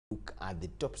are the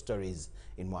top stories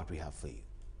in what we have for you.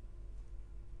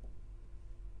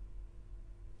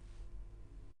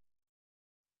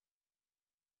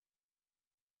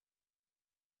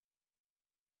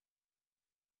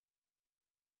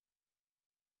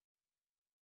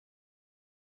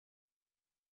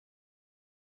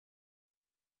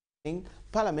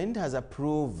 Parliament has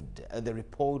approved the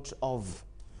report of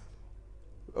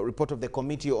the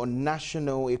Committee on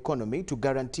National Economy to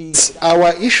guarantee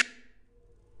our issue.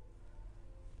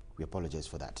 We apologize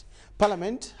for that.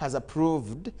 Parliament has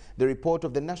approved the report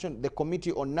of the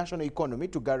Committee on National Economy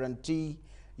to guarantee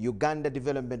Uganda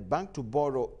Development Bank to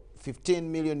borrow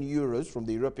 15 million euros from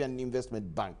the European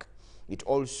Investment Bank. It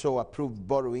also approved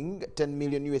borrowing $10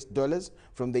 million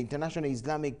from the International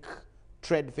Islamic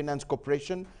Trade Finance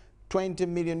Corporation, $20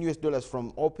 million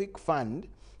from OPIC Fund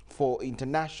for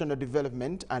International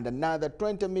Development, and another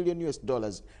 $20 million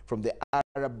from the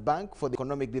Arab Bank for the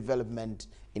Economic Development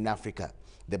in Africa.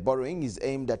 The borrowing is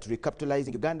aimed at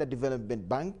recapitalizing Uganda Development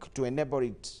Bank to enable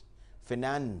it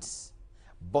finance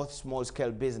both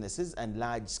small-scale businesses and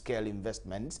large-scale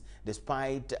investments,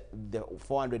 despite the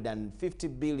 450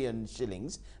 billion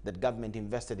shillings that government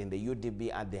invested in the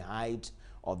UDB at the height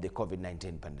of the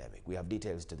COVID-19 pandemic. We have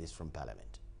details to this from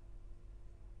Parliament.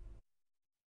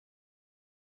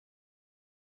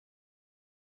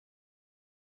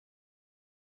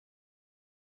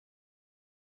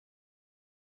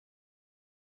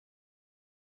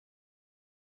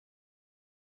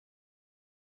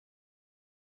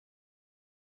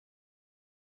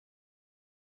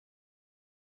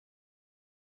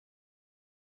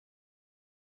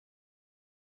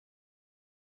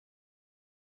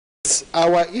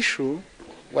 Our issue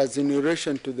was in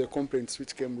relation to the complaints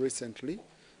which came recently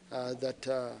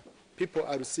that people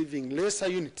are receiving lesser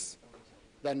units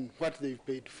than what they've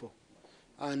paid for.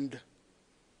 And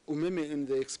Umeme in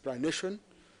the explanation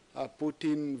put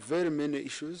in very many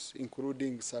issues,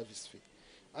 including service fee.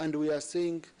 And we are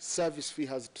saying service fee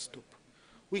has to stop.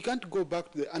 We can't go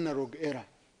back to the analog era.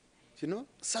 You know,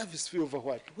 service fee over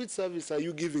what? Which service are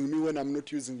you giving me when I'm not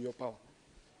using your power?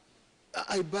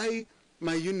 I buy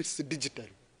my units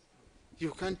digitally. You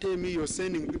can't tell me you're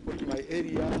sending people to my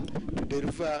area to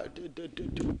deliver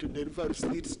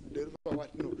receipts, to deliver what?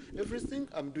 No, everything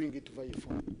I'm doing it via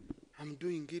phone. I'm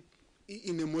doing it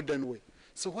in a modern way.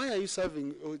 So why are you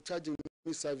charging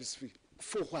me service fee?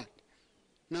 For what?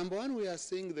 Number one, we are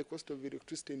saying the cost of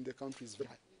electricity in the country is very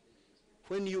high.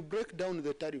 When you break down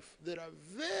the tariff, there are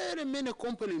very many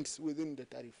components within the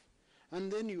tariff.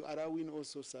 And then you allow in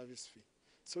also service fee.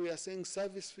 So we are saying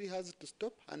service fee has to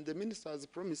stop, and the minister has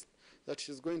promised that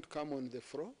she's going to come on the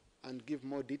floor and give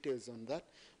more details on that.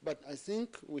 But I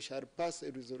think we shall pass a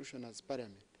resolution as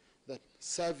Parliament that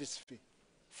service fee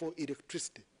for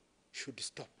electricity should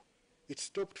stop. It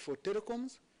stopped for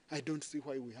telecoms. I don't see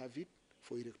why we have it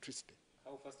for electricity.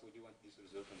 How fast would you want this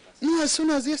resolved? No, as soon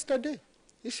as yesterday.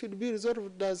 It should be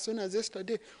resolved as soon as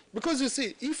yesterday. Because you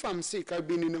see, if I'm sick, I've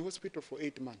been in a hospital for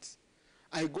 8 months.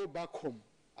 I go back home.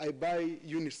 I buy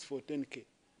units for 10K,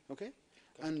 okay?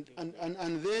 And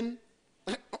then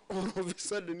all of a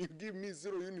sudden you give me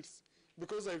 0 units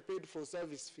because I paid for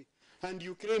service fee. And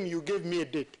you claim you gave me a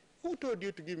date. Who told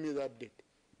you to give me that date?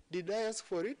 Did I ask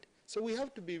for it? So we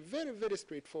have to be very, very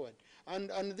straightforward.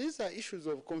 And these are issues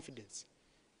of confidence.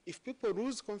 If people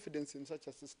lose confidence in such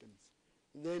a systems,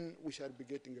 then we shall be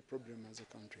getting a problem as a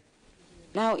country.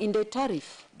 Now, in the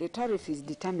tariff is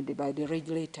determined by the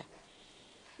regulator.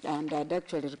 And I'd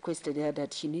actually requested her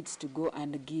that she needs to go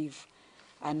and give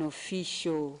an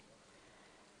official,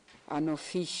 I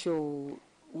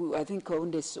think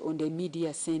on the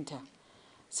media center.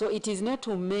 So it is not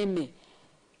Umeme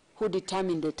who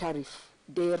determines the tariff.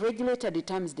 The regulator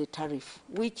determines the tariff,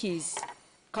 which is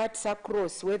cuts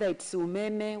across, whether it's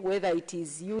Umeme, whether it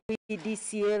is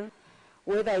UEDCL,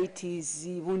 whether it is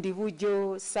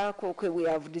Vundivujo, SACO, okay, we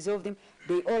have dissolved them.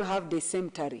 They all have the same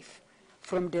tariff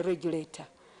from the regulator.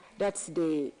 That's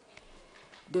the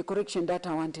correction that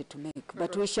I wanted to make.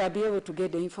 But we shall be able to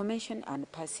get the information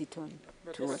and pass it on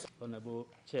to us. Honorable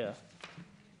Chair,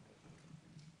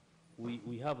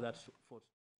 we have that for.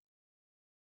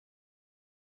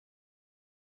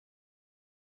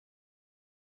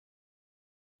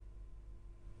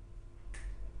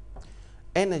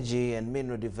 Energy and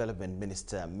Mineral Development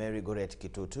Minister Mary Goret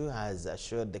Kitutu has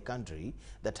assured the country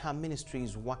that her ministry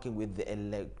is working with the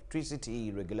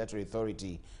Electricity Regulatory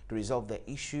Authority to resolve the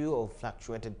issue of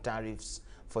fluctuated tariffs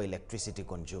for electricity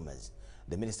consumers.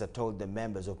 The minister told the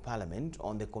members of parliament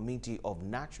on the Committee of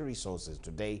Natural Resources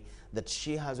today that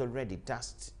she has already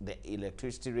tasked the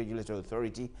Electricity Regulatory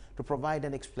Authority to provide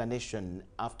an explanation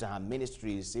after her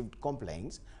ministry received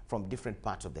complaints from different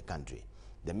parts of the country.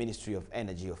 The Ministry of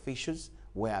Energy officials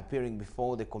were appearing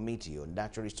before the Committee on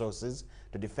Natural Resources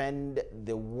to defend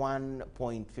the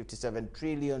 1.57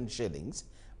 trillion shillings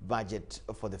budget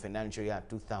for the financial year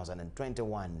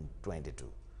 2021-22.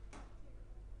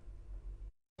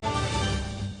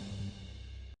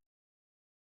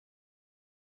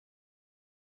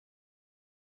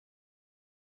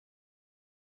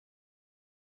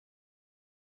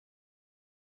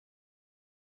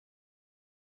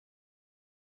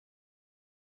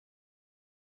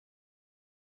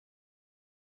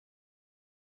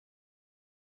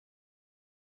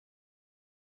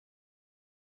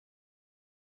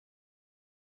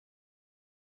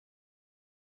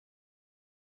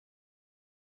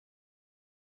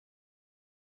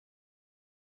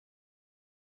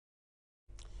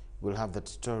 We'll have that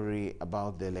story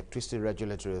about the Electricity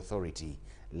Regulatory Authority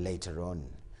later on.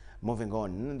 Moving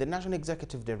on, the National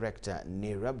Executive Director,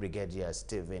 NERA, Brigadier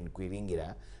Stephen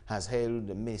Kwiringira, has hailed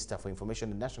the Minister for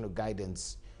Information and National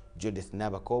Guidance, Judith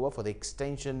Nabakoba, for the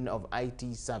extension of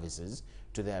IT services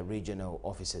to their regional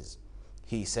offices.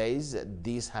 He says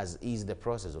this has eased the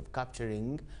process of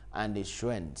capturing and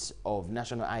issuance of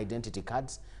national identity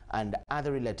cards and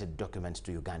other related documents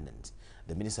to Ugandans.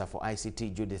 The Minister for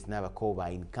ICT, Judith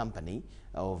Nabakoba, in company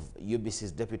of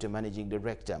UBC's Deputy Managing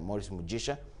Director, Maurice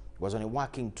Mugisha, was on a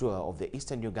working tour of the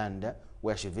Eastern Uganda,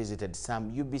 where she visited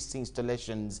some UBC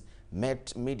installations,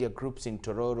 met media groups in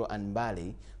Tororo and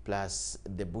Mbali, plus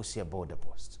the Busia border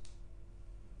post.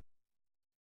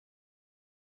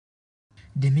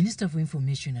 The Minister for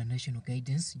Information and National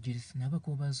Guidance, Judith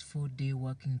Nabakoba's 4-day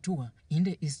working tour in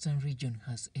the Eastern region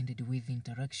has ended with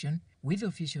interaction with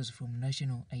officials from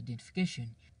National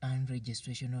Identification and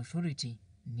Registration Authority,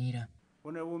 NERA.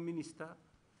 Honorable Minister,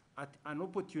 at an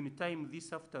opportune time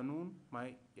this afternoon,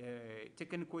 my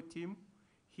technical team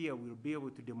here will be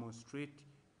able to demonstrate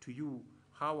to you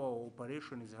how our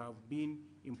operations have been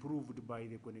improved by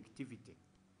the connectivity.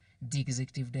 The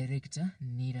Executive Director,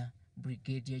 NERA,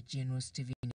 Brigadier General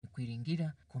Stephen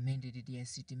Kwiringira, commended the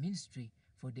ICT Ministry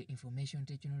for the Information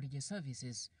Technology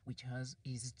Services, which has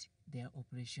eased their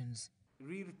operations.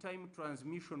 Real-time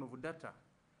transmission of data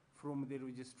from the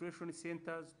registration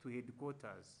centers to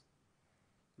headquarters.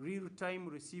 Real-time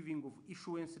receiving of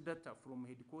issuance data from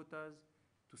headquarters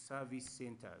to service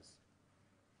centers.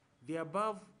 The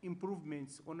above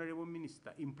improvements, Honorable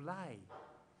Minister, imply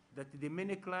that the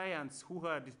many clients who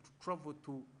had to travel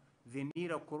to the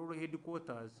NERA Kororo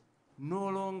headquarters no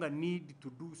longer need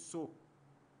to do so.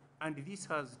 And this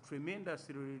has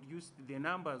tremendously reduced the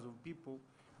numbers of people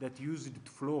that used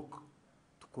to flock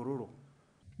to Kororo.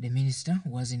 The minister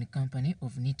was in company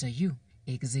of NITA-U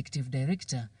Executive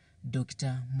Director,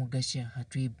 Dr. Mugasha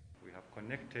Hatwib. We have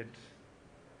connected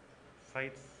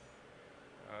sites,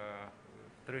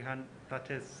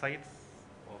 330 sites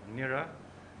of NERA,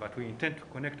 but we intend to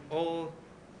connect all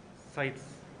sites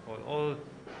or all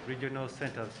regional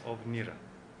centers of NERA.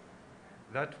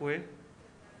 That way,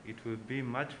 it will be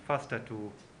much faster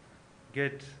to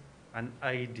get an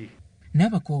ID.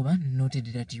 Nabakoba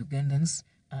noted that Ugandans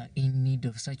are in need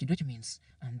of such documents,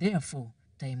 and therefore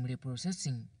timely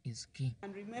processing is key.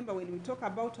 And remember, when we talk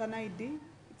about an ID,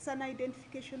 it's an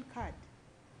identification card.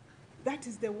 That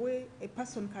is the way a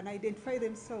person can identify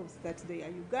themselves, that they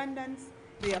are Ugandans,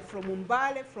 they are from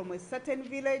Umbale, from a certain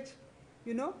village,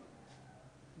 you know.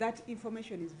 That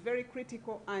information is very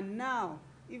critical, and now,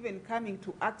 even coming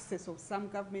to access of some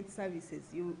government services,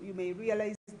 you may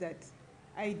realize that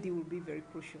ID will be very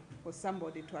crucial for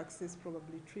somebody to access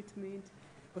probably treatment,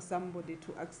 for somebody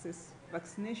to access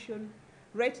vaccination.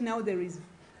 Right now there is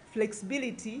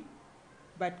flexibility,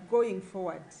 but going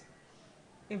forward,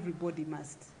 everybody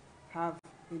must have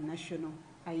a national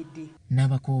ID.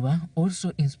 Nabakoba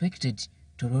also inspected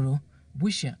Tororo,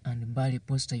 Busia and Mbali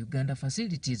Posta Uganda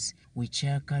facilities, which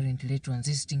are currently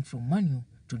transitioning from manual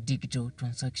to digital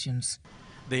transactions.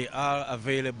 They are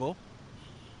available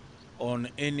on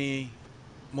any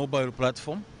mobile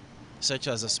platform, such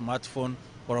as a smartphone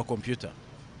or a computer.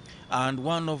 And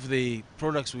one of the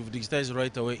products we've digitized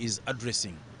right away is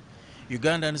addressing.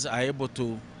 Ugandans are able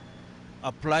to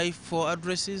apply for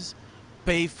addresses,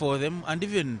 pay for them, and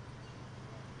even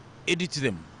edit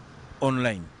them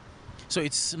online. So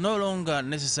it's no longer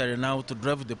necessary now to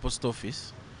drive to the post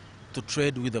office to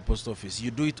trade with the post office.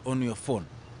 You do it on your phone.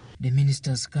 The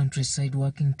minister's countryside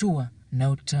working tour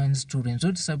now turns to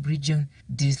Renzori sub-region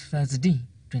this Thursday,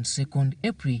 22nd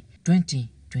April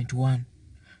 2021.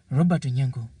 Robert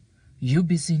Onyango,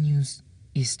 UBC News,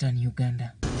 Eastern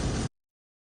Uganda.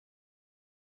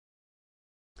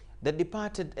 The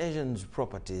Departed Asians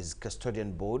Properties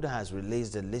Custodian Board has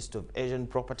released a list of Asian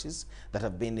properties that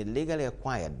have been illegally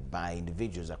acquired by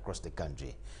individuals across the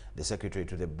country. The secretary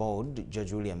to the board,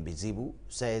 Judge William Bizibu,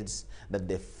 says that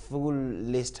the full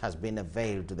list has been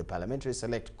availed to the Parliamentary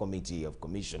Select Committee of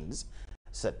Commissions,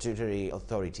 statutory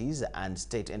authorities and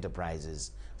state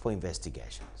enterprises for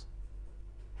investigations.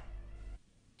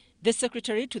 The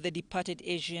secretary to the Departed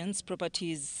Asians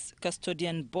Properties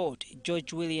Custodian Board,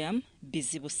 George William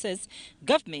Bizibu, says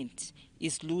government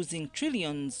is losing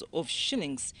trillions of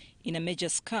shillings in a major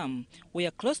scam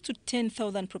where close to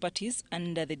 10,000 properties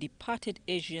under the Departed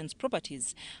Asians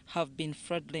Properties have been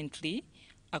fraudulently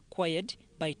acquired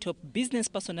by top business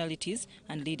personalities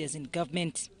and leaders in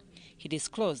government. He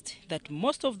disclosed that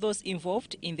most of those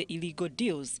involved in the illegal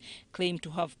deals claim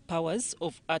to have powers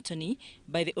of attorney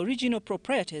by the original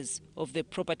proprietors of the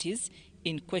properties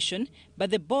in question,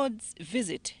 but the board's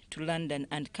visit to London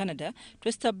and Canada to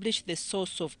establish the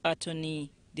source of attorney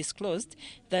disclosed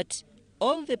that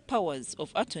all the powers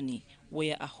of attorney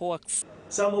were a hoax.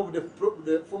 Some of the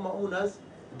former owners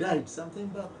died sometime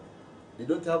back. They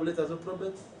don't have letters of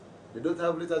probate. They don't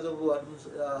have letters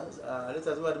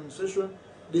of administration.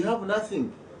 They have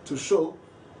nothing to show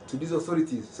to these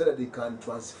authorities so that they can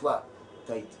transfer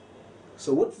title.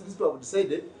 So what these people have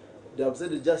decided, they have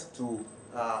decided just to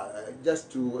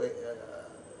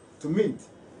mint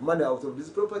money out of these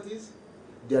properties.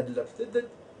 They are dilapidated.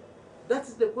 That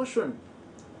is the question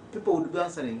people would be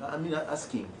asking.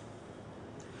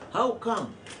 How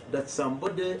come that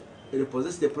somebody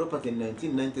repossessed the property in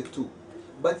 1992,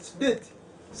 but to date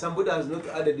somebody has not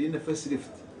added in a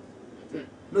facelift?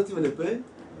 Not even a pen,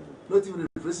 not even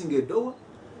replacing a door,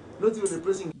 not even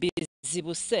replacing...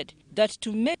 Bizibu said that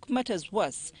to make matters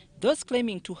worse, those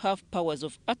claiming to have powers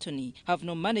of attorney have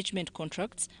no management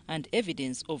contracts and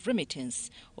evidence of remittance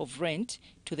of rent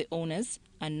to the owners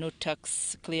and no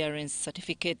tax clearance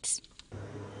certificate.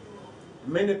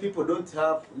 Many people don't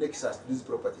have nexus to these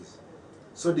properties,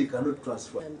 so they cannot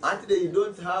transfer. And they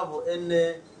don't have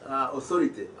any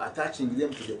authority attaching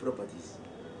them to the properties.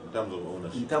 In terms of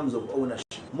ownership. In terms of ownership.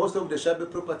 Most of the shabby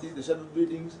properties, the shabby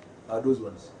buildings, are those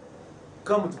ones.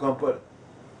 Come to Kampala,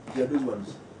 they are those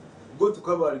ones. Go to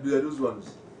Kabari, they are those ones.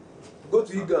 Go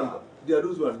to Iganga, they are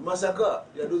those ones. Masaka,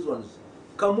 they are those ones.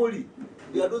 Kamuli,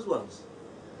 they are those ones.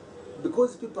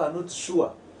 Because people are not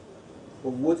sure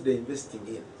of what they're investing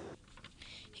in.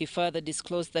 He further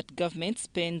disclosed that government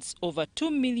spends over $2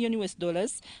 million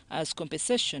as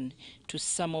compensation to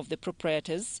some of the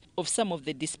proprietors of some of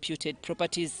the disputed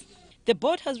properties. The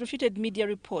board has refuted media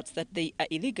reports that they are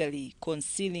illegally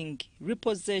concealing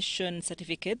repossession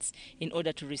certificates in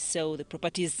order to resell the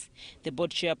properties. The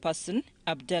board chairperson,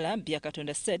 Abdallah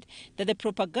Biakatonda, said that the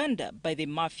propaganda by the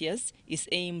mafias is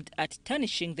aimed at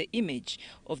tarnishing the image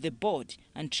of the board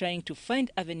and trying to find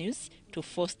avenues to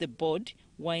force the board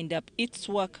wind up its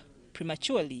work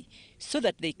prematurely so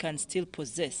that they can still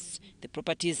possess the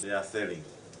properties. They are selling.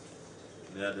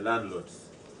 They are the landlords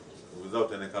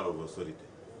without any kind of authority.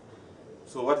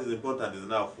 So what is important is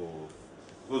now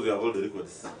because we have all the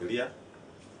records clear,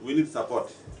 we need support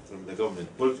from the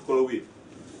government, political will.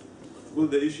 Because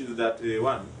the issue is that,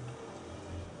 one,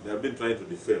 they have been trying to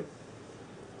defame.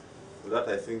 So that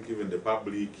I think even the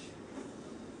public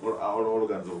or our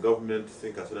organs of government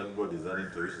think a certain board is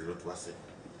running to which is not worth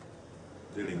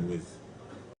dealing with.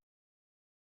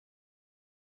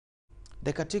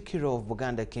 The Katikiro of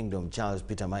Buganda Kingdom, Charles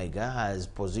Peter Maiga, has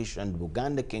positioned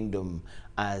Buganda Kingdom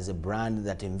as a brand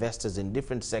that investors in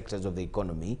different sectors of the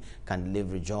economy can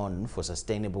leverage on for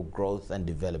sustainable growth and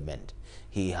development.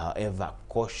 He, however,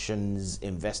 cautions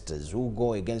investors who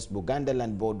go against Buganda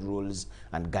Land Board rules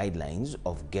and guidelines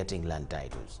of getting land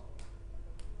titles.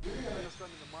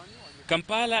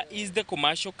 Kampala is the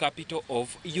commercial capital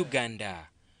of Uganda.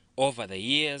 Over the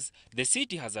years, the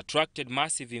city has attracted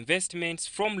massive investments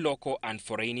from local and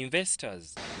foreign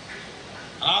investors.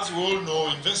 As we all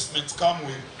know, investments come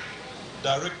with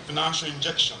direct financial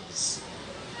injections.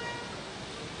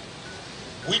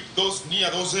 Which those near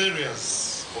those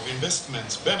areas of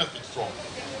investments benefit from.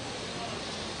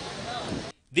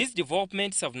 These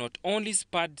developments have not only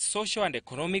spurred social and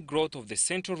economic growth of the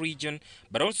central region,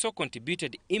 but also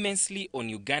contributed immensely on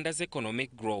Uganda's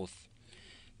economic growth.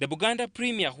 The Buganda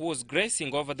Premier, who was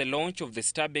gracing over the launch of the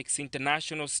Starbucks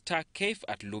International Star Cafe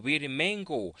at Lubiri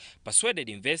Mengo, persuaded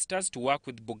investors to work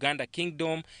with Buganda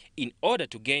Kingdom in order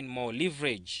to gain more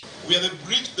leverage. We are the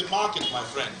bridge to the market, my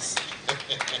friends.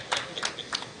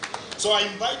 So I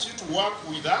invite you to work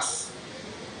with us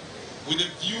with a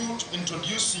view to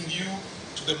introducing you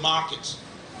to the market.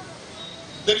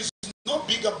 There is no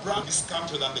bigger brand in this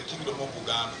country than the Kingdom of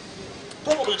Uganda.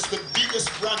 Probably it's the biggest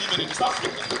brand even in East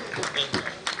Africa.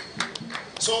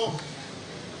 So,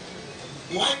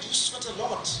 why do you sweat a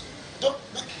lot? Don't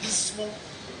make these small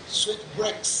sweat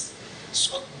breaks.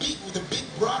 Sweat big with a big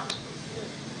brand.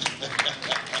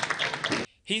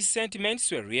 His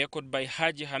sentiments were re-echoed by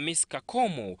Haji Hamis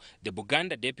Kakomo, the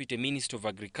Buganda Deputy Minister of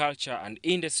Agriculture and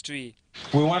Industry.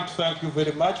 We want to thank you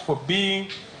very much for being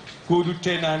good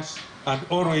tenants and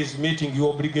always meeting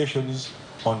your obligations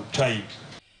on time.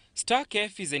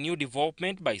 StarCafe is a new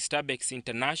development by Starbex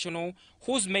International,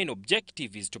 whose main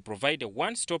objective is to provide a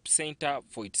one-stop center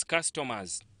for its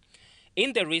customers.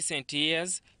 In the recent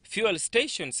years, fuel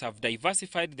stations have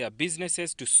diversified their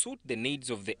businesses to suit the needs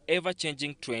of the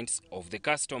ever-changing trends of the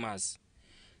customers.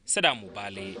 Sadam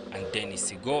Ubale and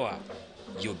Dennis Sigoa,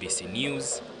 UBC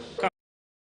News.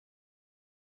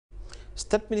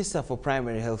 State Minister for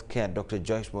Primary Health Care, Dr.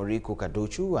 Joyce Moriku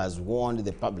Kaduchu, has warned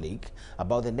the public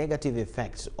about the negative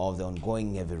effects of the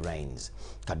ongoing heavy rains.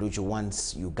 Kaduchu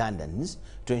wants Ugandans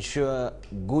to ensure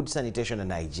good sanitation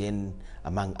and hygiene,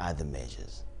 among other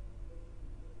measures.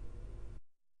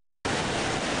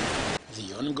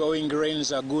 The ongoing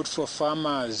rains are good for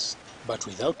farmers, but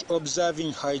without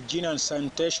observing hygiene and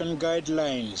sanitation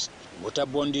guidelines,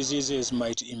 waterborne diseases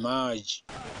might emerge.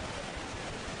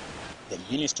 The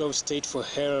Minister of State for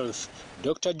Health,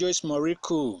 Dr. Joyce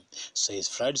Moriku, says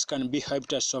floods can be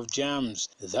habitats of germs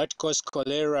that cause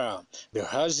cholera,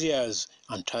 bilharzias,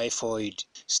 and typhoid.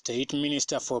 State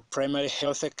Minister for Primary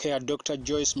Health Care, Dr.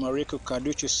 Joyce Moriku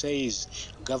Kaduchu, says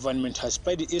government has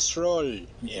played its role in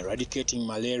eradicating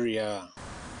malaria.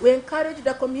 We encourage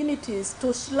the communities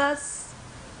to slash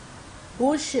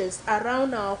bushes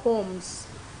around our homes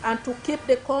and to keep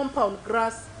the compound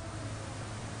grass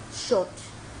short.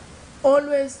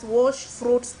 Always wash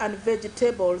fruits and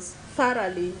vegetables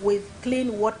thoroughly with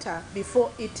clean water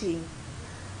before eating.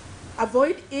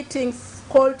 Avoid eating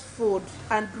cold food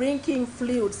and drinking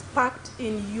fluids packed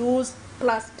in used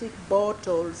plastic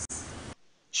bottles.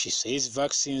 She says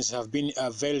vaccines have been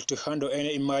availed to handle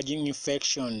any emerging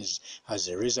infections as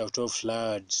a result of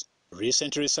floods.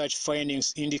 Recent research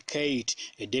findings indicate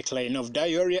a decline of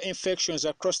diarrhea infections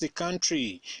across the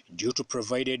country due to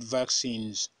provided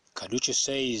vaccines. Kaduchu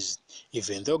says,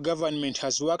 even though government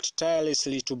has worked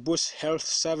tirelessly to boost health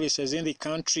services in the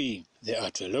country, there are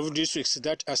 12 districts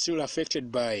that are still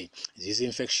affected by these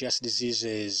infectious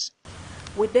diseases.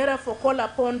 We therefore call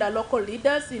upon the local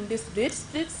leaders in these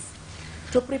districts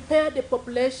to prepare the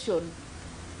population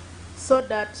so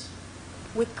that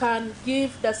we can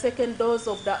give the second dose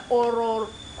of the oral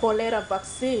cholera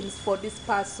vaccines for these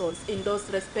persons in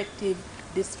those respective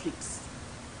districts.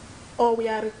 Or we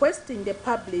are requesting the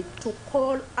public to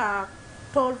call our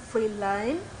toll-free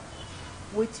line,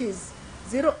 which is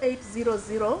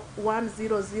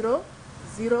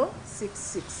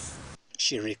 0800-100-066.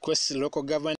 She requests local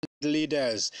government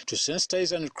leaders to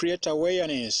sensitize and create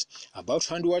awareness about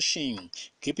hand washing,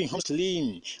 keeping homes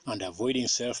clean, and avoiding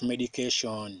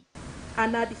self-medication.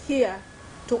 And adhere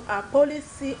to our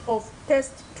policy of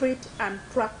test, treat, and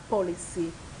track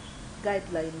policy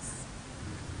guidelines.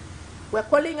 We're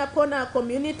calling upon our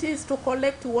communities to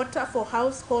collect water for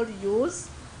household use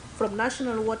from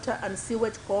National Water and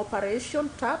Sewage Corporation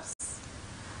taps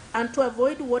and to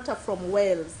avoid water from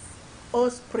wells or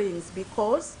springs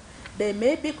because they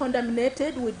may be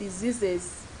contaminated with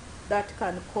diseases that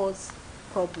can cause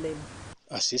problems.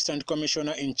 Assistant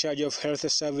Commissioner in charge of Health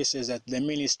Services at the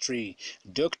Ministry,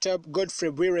 Dr.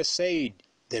 Godfrey Bwire, said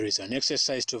there is an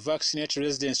exercise to vaccinate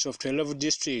residents of 12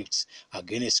 districts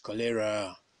against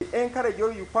cholera. Encourage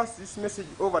all you pass this message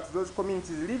over to those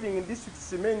communities living in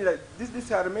districts, mainly, these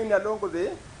districts are mainly along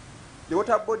the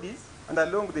water bodies and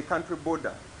along the country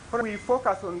border. When we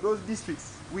focus on those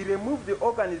districts, we remove the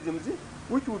organisms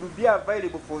which would be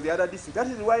available for the other districts.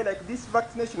 That is why, like this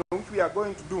vaccination which we are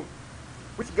going to do,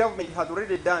 which government has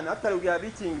already done, after we are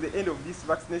reaching the end of this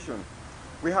vaccination,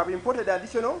 we have imported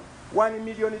additional 1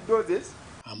 million doses.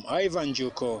 I'm Ivan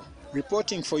Juko,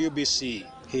 reporting for UBC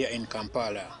here in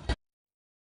Kampala.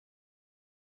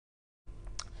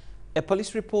 A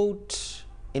police report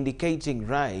indicating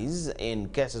rise in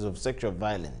cases of sexual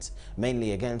violence,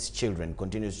 mainly against children,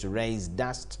 continues to raise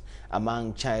dust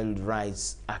among child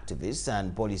rights activists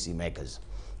and policymakers.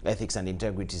 Ethics and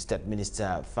Integrity State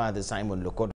Minister Father Simon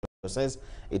Lokodo says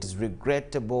it is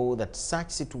regrettable that such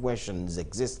situations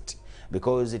exist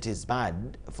because it is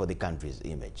bad for the country's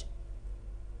image.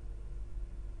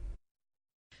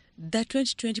 The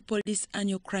 2020 Police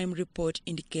Annual Crime Report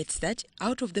indicates that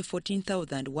out of the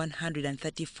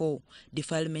 14,134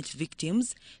 defilement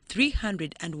victims,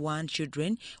 301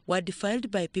 children were defiled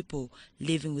by people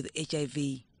living with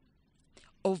HIV.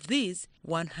 Of these,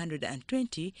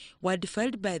 120 were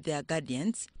defiled by their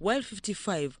guardians, while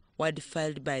 55 were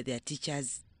defiled by their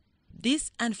teachers.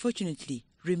 This, unfortunately,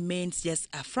 remains just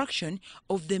a fraction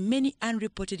of the many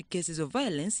unreported cases of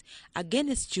violence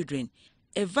against children,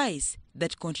 a vice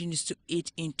that continues to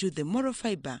eat into the moral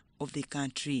fiber of the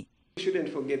country. We shouldn't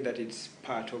forget that it's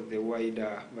part of the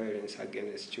wider violence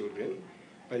against children,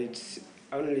 but it's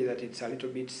only that it's a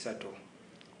little bit subtle.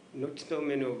 Not so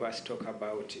many of us talk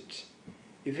about it.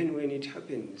 Even when it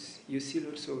happens, you see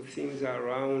lots of things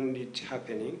around it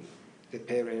happening, the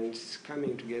parents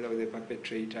coming together with the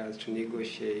perpetrators to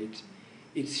negotiate.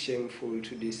 It's shameful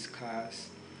to discuss.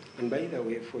 And by the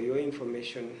way, for your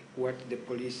information, what the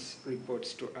police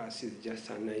reports to us is just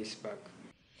an iceberg.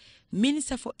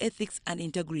 Minister for Ethics and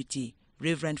Integrity,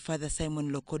 Reverend Father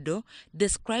Simon Lokodo,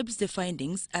 describes the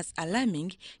findings as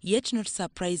alarming yet not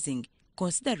surprising,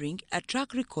 considering a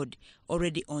track record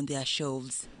already on their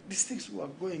shelves. These things were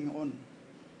going on.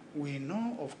 We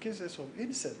know of cases of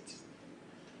incest.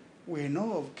 We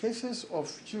know of cases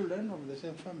of children of the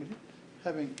same family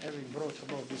having brought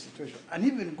about this situation, and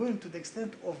even going to the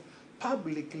extent of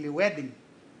publicly wedding.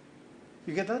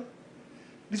 You get that?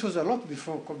 This was a lot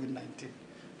before COVID-19.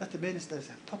 That means there's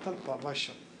a total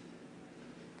perversion.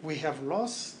 We have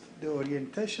lost the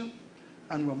orientation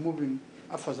and we're moving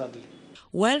haphazardly.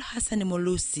 While Hassan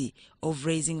Molusi of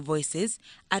Raising Voices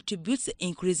attributes the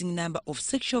increasing number of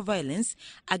sexual violence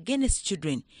against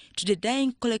children to the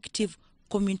dying collective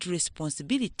community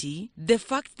responsibility, the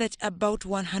fact that about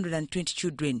 120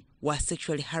 children were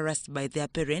sexually harassed by their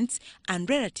parents and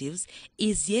relatives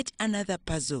is yet another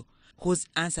puzzle whose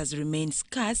answers remain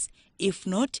scarce, if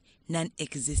not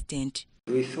non-existent.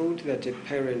 We thought that a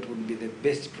parent would be the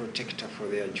best protector for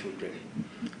their children.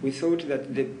 We thought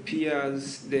that the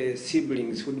peers, the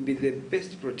siblings, would be the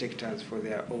best protectors for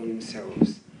their own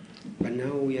selves. But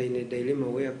now we are in a dilemma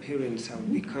where parents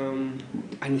have become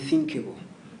unthinkable.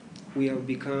 We have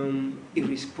become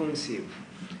irresponsive.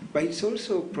 But it's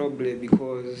also probably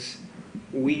because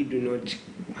we do not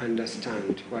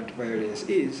understand what violence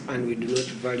is and we do not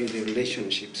value the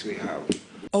relationships we have.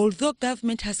 Although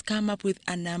government has come up with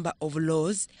a number of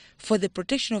laws for the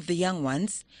protection of the young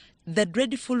ones, the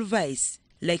dreadful vice,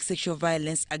 like sexual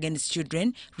violence against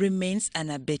children, remains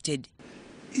unabated.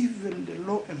 Even the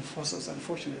law enforcers,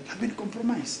 unfortunately, have been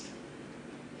compromised.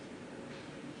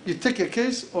 You take a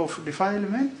case of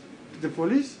defilement, the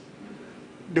police,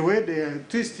 the way they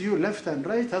twist you left and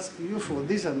right, ask you for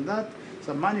this and that,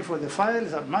 some money for the file,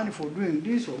 some money for doing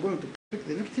this, or going to pick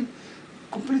the victim,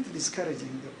 completely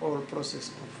discouraging the whole process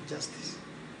of justice.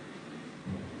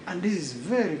 And this is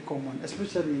very common,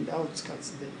 especially in the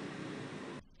outskirts there.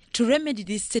 To remedy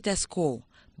this status quo,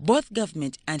 both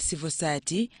government and civil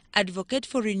society advocate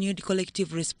for renewed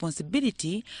collective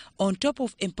responsibility on top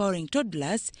of empowering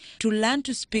toddlers to learn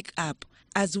to speak up,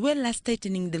 as well as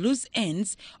tightening the loose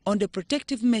ends on the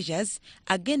protective measures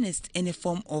against any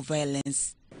form of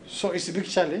violence. So it's a big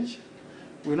challenge.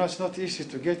 We know it's not easy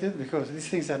to get it because these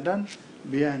things are done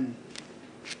behind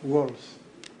walls.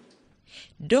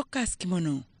 Dorcas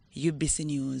Kimono, UBC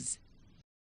News.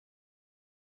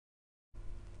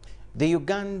 The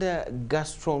Uganda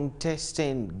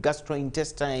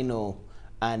gastrointestinal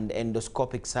and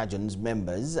endoscopic surgeons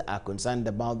members are concerned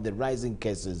about the rising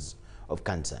cases of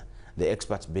cancer. The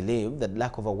experts believe that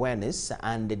lack of awareness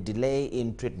and a delay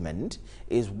in treatment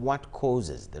is what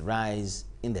causes the rise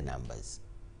in the numbers.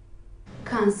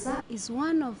 Cancer is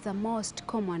one of the most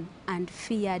common and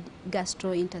feared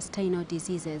gastrointestinal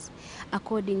diseases,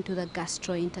 according to the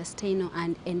gastrointestinal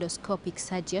and endoscopic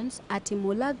surgeons at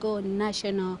Mulago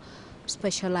National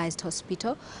Specialized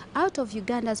Hospital. Out of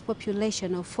Uganda's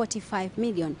population of 45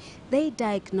 million, they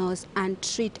diagnose and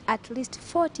treat at least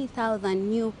 40,000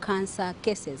 new cancer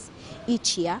cases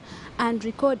each year and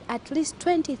record at least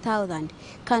 20,000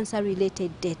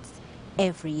 cancer-related deaths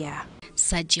every year.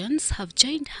 Surgeons have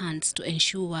joined hands to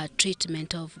ensure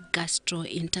treatment of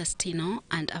gastrointestinal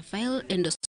and avail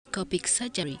endoscopic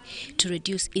surgery to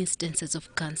reduce instances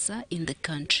of cancer in the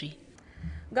country.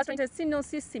 Gastrointestinal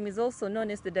system is also known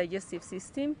as the digestive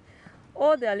system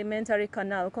or the alimentary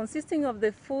canal, consisting of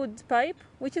the food pipe,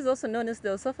 which is also known as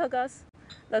the esophagus,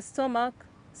 the stomach,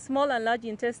 small and large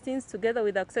intestines, together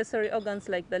with accessory organs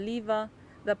like the liver,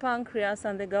 the pancreas,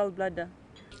 and the gallbladder.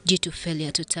 Due to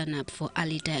failure to turn up for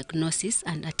early diagnosis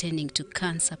and attending to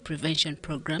cancer prevention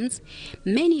programs,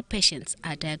 many patients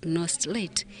are diagnosed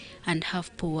late and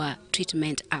have poor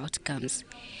treatment outcomes.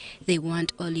 They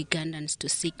want all Ugandans to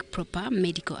seek proper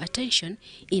medical attention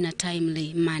in a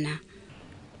timely manner.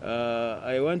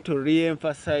 I want to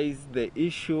re-emphasize the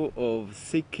issue of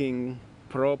seeking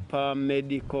proper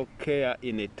medical care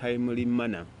in a timely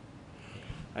manner.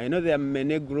 I know there are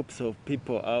many groups of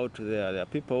people out there. There are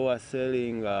people who are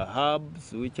selling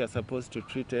herbs, which are supposed to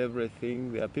treat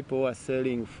everything. There are people who are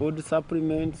selling food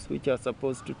supplements, which are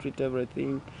supposed to treat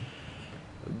everything.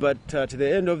 But at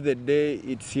the end of the day,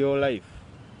 it's your life.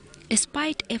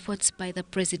 Despite efforts by the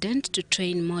president to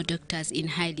train more doctors in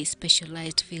highly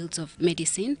specialized fields of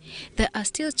medicine, there are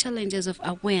still challenges of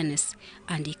awareness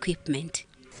and equipment.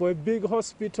 For a big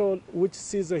hospital which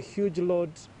sees a huge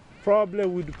load,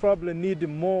 would probably need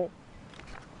more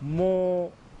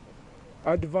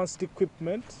advanced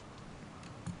equipment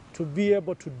to be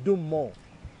able to do more.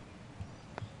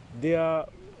 There are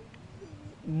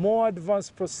more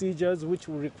advanced procedures which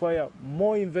will require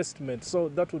more investment, so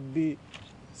that would be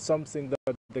something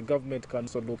that the government can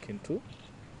also look into.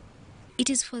 It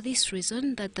is for this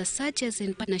reason that the surgeons,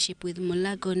 in partnership with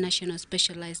Mulago National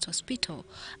Specialized Hospital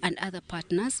and other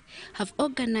partners, have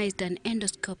organized an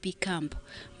endoscopy camp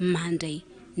Monday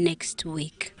next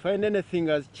week. Find anything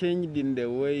has changed in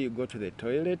the way you go to the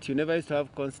toilet. You never used to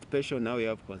have constipation, now you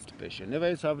have constipation. Never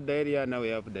used to have diarrhea, now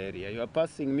you have diarrhea. You are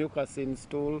passing mucus in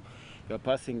stool, you are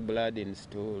passing blood in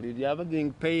stool. You are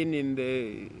having pain in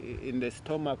the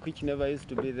stomach, which never used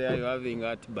to be there, you are having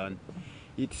heartburn.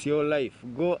 It's your life.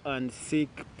 Go and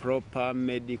seek proper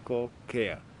medical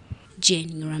care.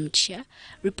 Jane Ramcha,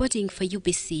 reporting for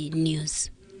UBC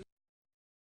News.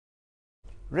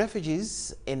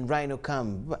 Refugees in Rhino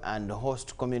Camp and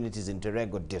host communities in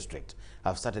Terego district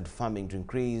have started farming to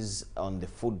increase on the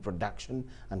food production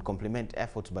and complement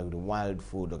efforts by the World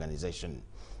Food Organization.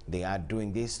 They are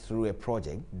doing this through a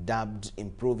project dubbed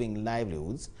Improving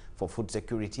Livelihoods for Food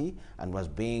Security and was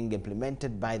being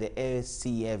implemented by the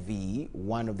ACAV,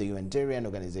 one of the humanitarian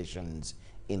organizations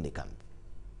in the camp.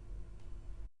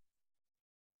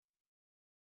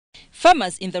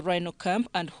 Farmers in the Rhino Camp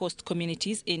and host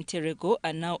communities in Terego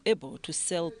are now able to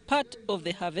sell part of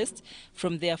the harvest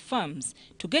from their farms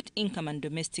to get income and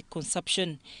domestic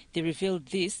consumption. They revealed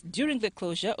this during the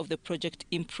closure of the project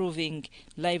Improving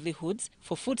Livelihoods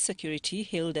for Food Security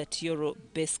held at Yoro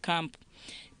Base Camp.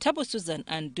 Tabo Susan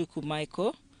and Duku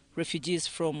Michael, refugees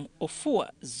from Ofua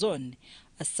Zone,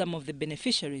 are some of the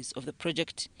beneficiaries of the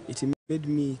project. It made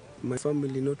me, my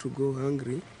family, not to go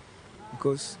hungry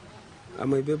because I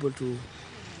might be able to,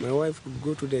 my wife could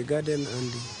go to the garden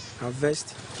and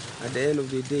harvest. At the end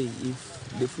of the day,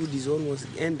 if the food is almost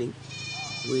ending,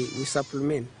 we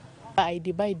supplement. I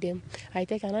divide them. I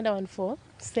take another one for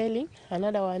selling,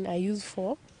 another one I use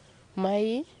for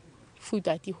my food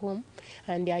at home,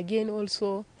 and again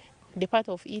also the part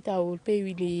of it I will pay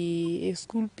with the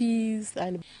school fees.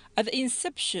 And at the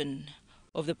inception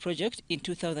of the project in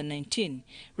 2019,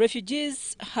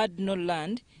 refugees had no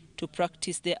land to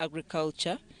practice their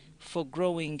agriculture for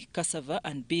growing cassava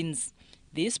and beans.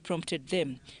 This prompted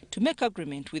them to make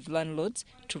agreement with landlords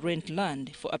to rent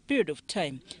land for a period of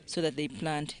time so that they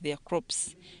plant their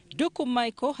crops. Duku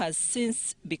Michael has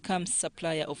since become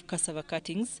supplier of cassava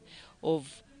cuttings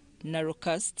of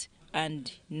Narrowcast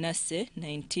and Nase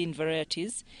 19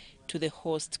 varieties to the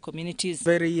host communities.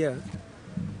 Every year,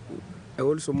 I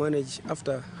also manage,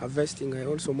 after harvesting, I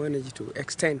also manage to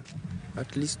extend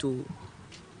at least to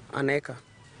an acre,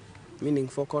 meaning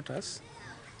 4 quarters.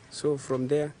 So from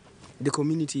there, the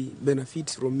community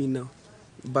benefits from me now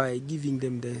by giving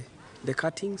them the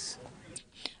cuttings.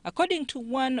 According to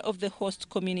one of the host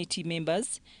community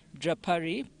members,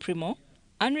 Drapari Primo,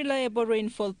 unreliable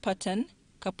rainfall pattern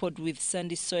coupled with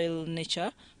sandy soil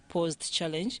nature posed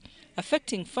challenge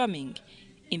affecting farming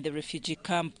in the refugee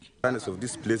camp. Of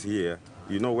this place here,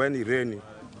 you know, when it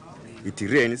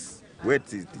rains, where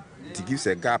it gives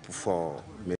a gap for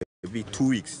maybe 2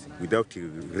 weeks without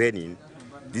raining.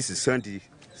 This is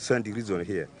sandy region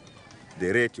here.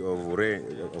 The rate of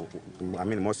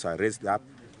rain, moisture raised up,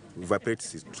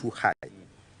 evaporates is too high,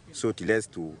 so it leads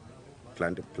to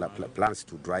plants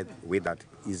to dry away that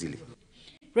easily.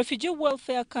 Refugee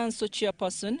Welfare Council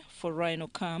chairperson for Rhino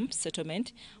Camp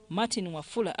Settlement, Martin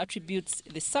Wafula, attributes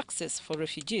the success for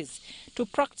refugees to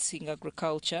practicing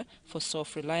agriculture for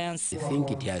self-reliance. I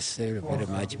think it has served very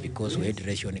much because we had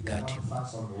ration cut,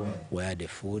 where the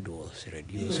food was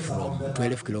reduced from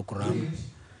 12 kilograms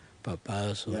per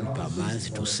person per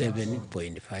month to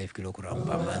 7.5 kilograms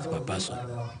per month per person.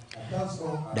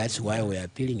 That's why we are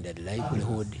appealing that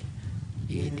livelihood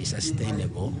it is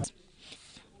sustainable.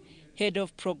 Head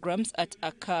of programs at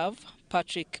ACAV,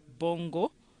 Patrick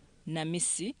Bongo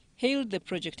Namisi, hailed the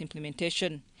project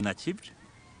implementation. Achieved.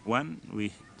 One,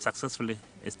 we successfully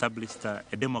established a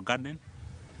demo garden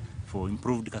for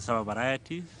improved cassava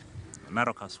varieties,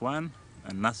 Narocas 1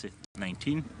 and Nase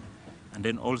 19, and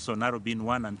then also Narrowbean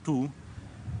 1 and 2,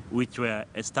 which were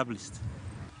established.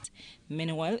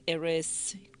 Meanwhile,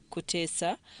 Eres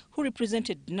Kutesa, who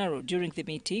represented Naro during the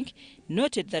meeting,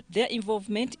 noted that their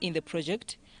involvement in the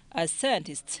project as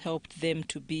scientists helped them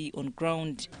to be on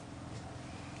ground.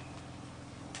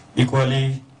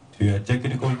 Equally to your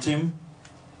technical team,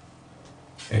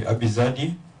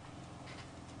 Abizadi,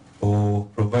 for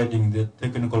providing the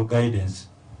technical guidance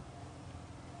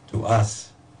to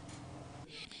us.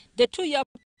 The two-year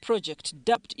project,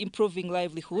 dubbed Improving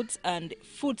Livelihoods and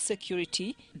Food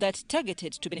Security, that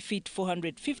targeted to benefit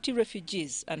 450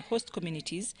 refugees and host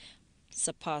communities,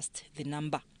 surpassed the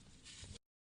number.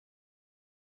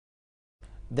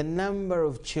 The number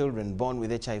of children born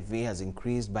with HIV has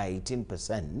increased by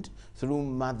 18% through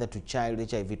mother-to-child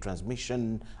HIV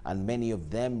transmission, and many of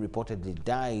them reportedly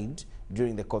died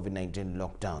during the COVID-19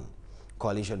 lockdown.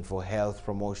 Coalition for Health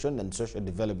Promotion and Social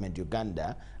Development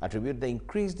Uganda attribute the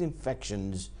increased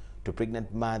infections to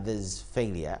pregnant mothers'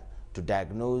 failure to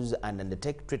diagnose and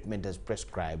undertake treatment as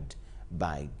prescribed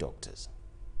by doctors.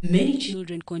 Many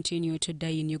children continue to die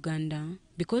in Uganda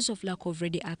because of lack of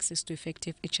ready access to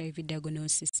effective HIV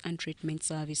diagnosis and treatment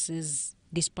services.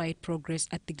 Despite progress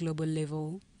at the global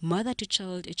level,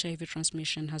 mother-to-child HIV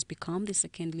transmission has become the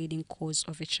second leading cause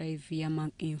of HIV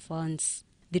among infants.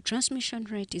 The transmission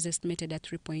rate is estimated at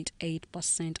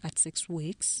 3.8% at 6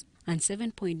 weeks and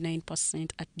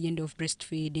 7.9% at the end of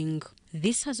breastfeeding.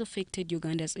 This has affected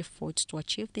Uganda's efforts to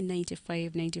achieve the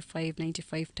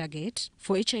 95-95-95 target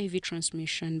for HIV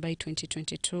transmission by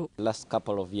 2022. Last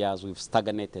couple of years, we've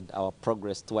stagnated. Our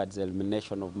progress towards the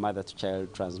elimination of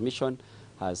mother-to-child transmission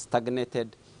has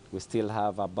stagnated. We still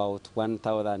have about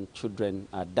 1,000 children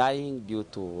dying due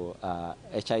to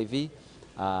HIV,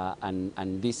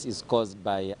 and this is caused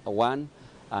by one,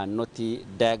 not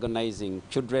diagnosing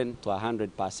children to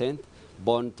 100%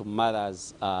 born to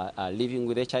mothers living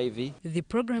with HIV. The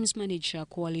program's manager,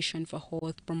 Coalition for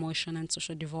Health Promotion and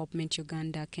Social Development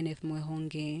Uganda, Kenneth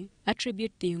Mwehonge,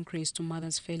 attribute the increase to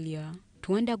mothers' failure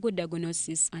to undergo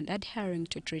diagnosis and adhering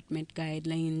to treatment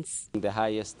guidelines. The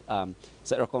highest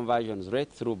seroconversions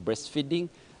rate through breastfeeding,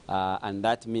 and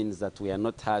that means that we are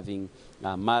not having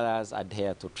mothers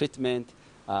adhere to treatment,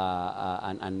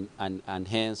 and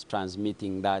hence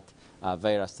transmitting that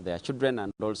virus to their children,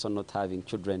 and also not having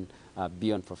children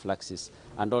beyond prophylaxis.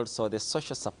 And also the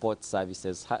social support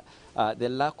services, the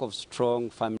lack of strong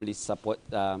family support,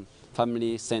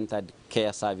 family-centered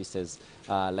care services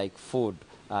like food,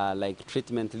 like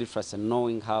treatment literacy,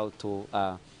 knowing how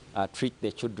to treat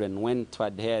the children, when to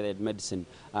adhere to medicine,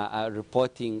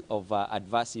 reporting of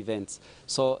adverse events.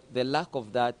 So the lack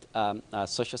of that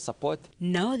social support.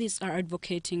 Now these are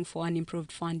advocating for an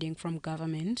improved funding from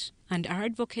government and are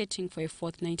advocating for a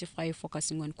fourth 95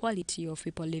 focusing on quality of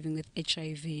people living with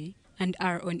HIV and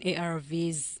are on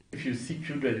ARVs. If you see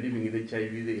children living with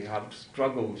HIV, they have to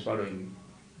struggle with swallowing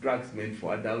drugs made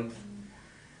for adults.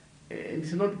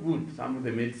 It's not good. Some of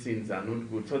the medicines are not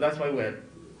good. So that's why we're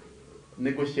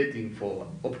negotiating for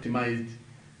optimized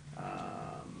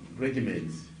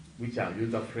regimens which are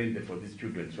user-friendly for these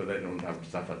children, so they don't have to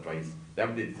suffer twice. They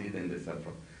have the disease and they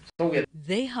suffer. So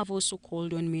they have also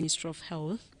called on Ministry of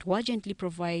Health to urgently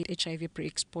provide HIV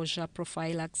pre-exposure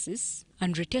prophylaxis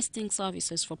and retesting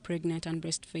services for pregnant and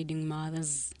breastfeeding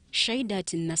mothers.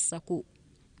 Shaidat Nasaku,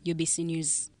 UBC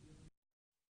News.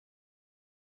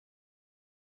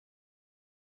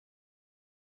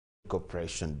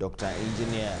 Corporation. Dr.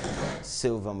 Engineer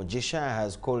Silva Mujisha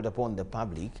has called upon the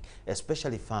public,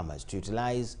 especially farmers, to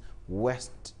utilize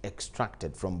waste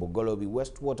extracted from Bugolobi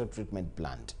wastewater treatment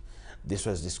plant. This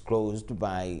was disclosed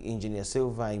by Engineer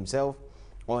Silva himself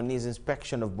on his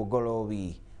inspection of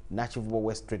Bugolobi natural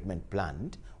waste treatment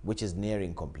plant, which is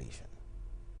nearing completion.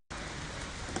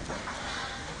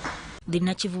 The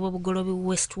Nachivubo Bugolobi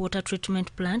wastewater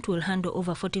treatment plant will handle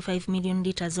over 45 million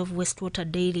litres of wastewater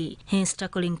daily, hence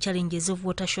tackling challenges of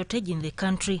water shortage in the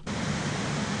country.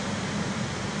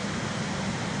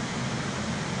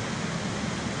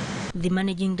 The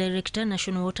Managing Director,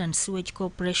 National Water and Sewage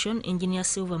Corporation, Engineer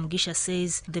Silva Mugisha,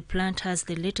 says the plant has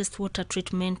the latest water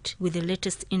treatment with the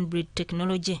latest inbreed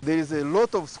technology. There is a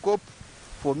lot of scope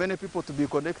for many people to be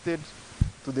connected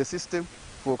to the system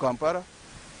for Kampala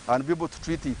and be able to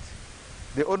treat it.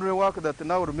 The only work that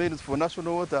now remains for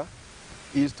National Water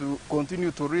is to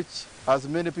continue to reach as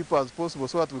many people as possible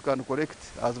so that we can collect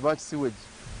as much sewage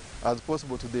as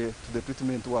possible to the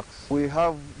treatment works. We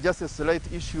have just a slight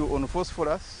issue on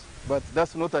phosphorus, but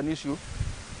that's not an issue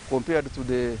compared to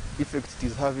the effect it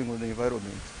is having on the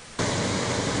environment.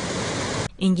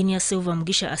 Engineer Silva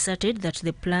Mugisha asserted that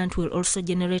the plant will also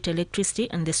generate electricity,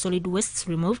 and the solid wastes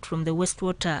removed from the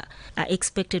wastewater are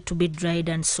expected to be dried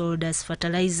and sold as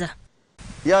fertilizer.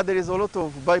 Yeah, there is a lot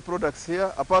of byproducts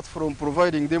here. Apart from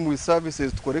providing them with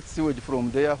services to collect sewage from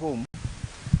their home,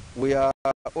 we are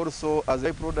also, as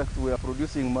a byproduct, we are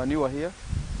producing manure here,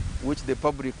 which the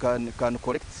public can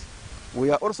collect. We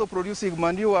are also producing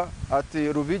manure at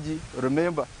Ruviji.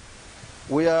 Remember,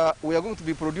 we are going to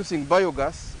be producing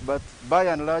biogas, but by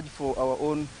and large for our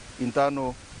own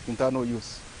internal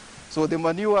use. So the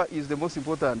manure is the most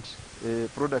important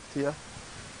product here.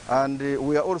 And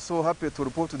we are also happy to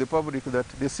report to the public that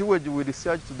the sewage we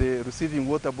discharge to the receiving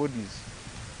water bodies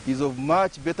is of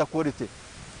much better quality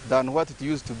than what it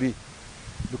used to be.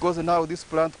 Because now this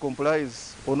plant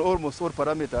complies on almost all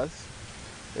parameters,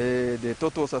 the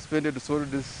total suspended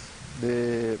solids,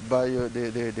 the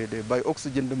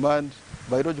oxygen demand,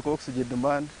 biological oxygen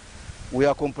demand. We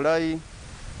are complying.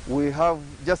 We have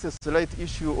just a slight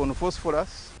issue on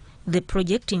phosphorus. The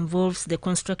project involves the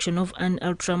construction of an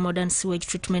ultra-modern sewage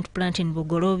treatment plant in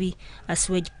Bogorovi, a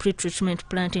sewage pre-treatment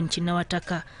plant in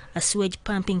Chinawataka, a sewage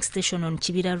pumping station on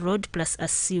Chibira Road, plus a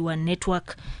sewer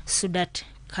network. Sudat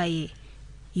Kaye,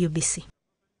 UBC.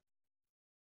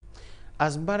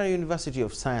 As Mbara University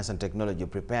of Science and Technology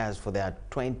prepares for their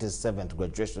 27th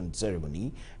graduation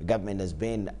ceremony, the government has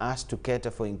been asked to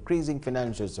cater for increasing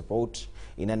financial support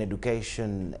in an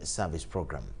education service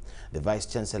program. The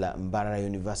Vice-Chancellor, Mbara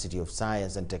University of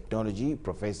Science and Technology,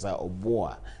 Professor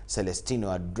Obua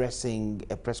Celestino, addressing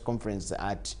a press conference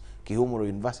at Kihumuro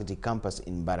University campus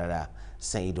in Mbarara,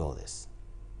 said all this.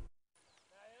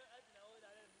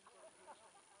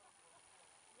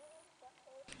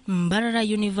 Mbarara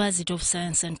University of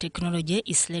Science and Technology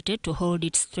is slated to hold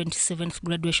its 27th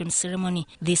graduation ceremony.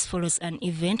 This follows an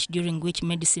event during which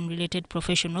medicine-related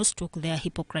professionals took their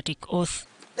Hippocratic oath.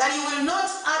 That you will not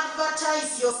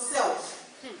advertise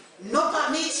yourself, nor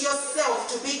permit yourself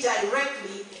to be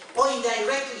directly or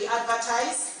indirectly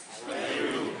advertised.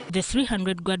 The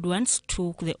 300 graduates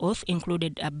took the oath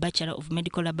included a Bachelor of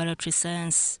Medical Laboratory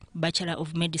Science, Bachelor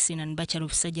of Medicine and Bachelor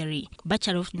of Surgery,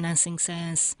 Bachelor of Nursing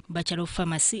Science, Bachelor of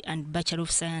Pharmacy and Bachelor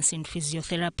of Science in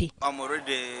Physiotherapy. I'm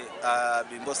already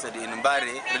been posted in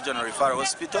Mbari Regional Referral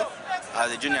Hospital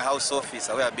as a junior house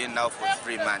officer. We have been now for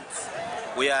 3 months.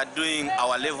 We are doing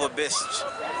our level-based.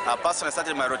 Personally, I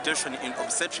started my rotation in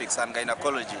obstetrics and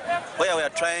gynecology, where we are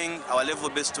trying our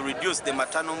level-based to reduce the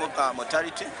maternal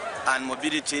mortality and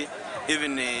morbidity,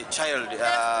 even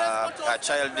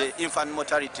infant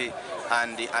mortality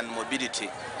and morbidity.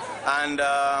 And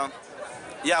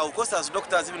yeah, of course, as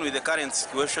doctors, even with the current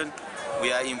situation,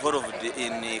 we are involved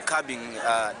in curbing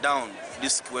down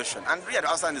this situation. And really,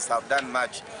 our scientists have done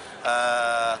much.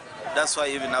 That's why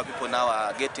even now people now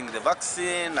are getting the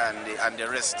vaccine and the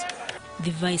rest. The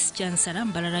Vice-Chancellor,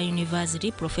 Mbarara University,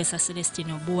 Professor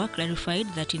Celestino Obua, clarified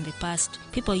that in the past,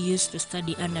 people used to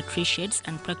study under tree shades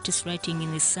and practice writing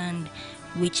in the sand,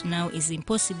 which now is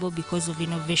impossible because of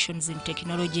innovations in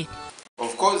technology.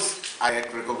 Of course, I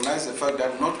recognize the fact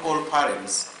that not all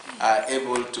parents are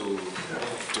able to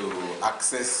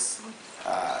access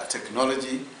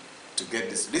technology to get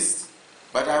this list,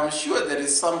 but I'm sure there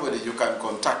is somebody you can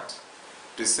contact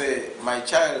to say, my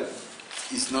child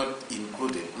is not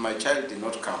included, my child did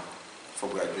not come for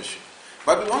graduation.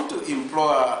 But we want to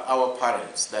implore our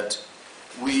parents that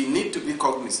we need to be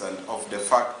cognizant of the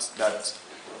fact that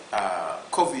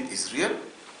COVID is real.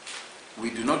 We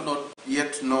do not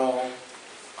yet know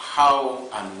how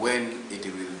and when it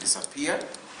will disappear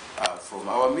from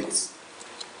our midst.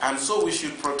 And so we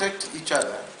should protect each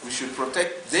other. We should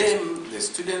protect them, the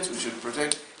students, we should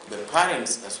protect the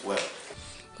parents as well.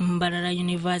 Mbarara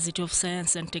University of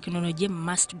Science and Technology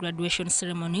mass graduation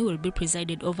ceremony will be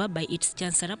presided over by its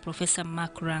Chancellor, Professor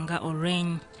Mark Ranga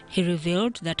Oreng. He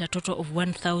revealed that a total of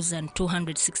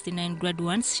 1,269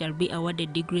 graduates shall be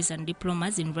awarded degrees and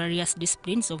diplomas in various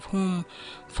disciplines, of whom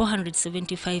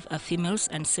 475 are females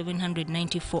and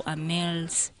 794 are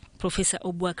males. Professor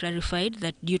Obua clarified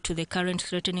that due to the current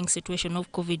threatening situation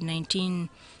of COVID-19,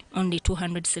 only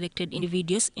 200 selected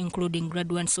individuals, including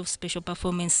graduates of special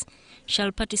performance,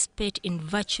 shall participate in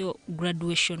virtual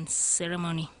graduation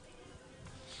ceremony.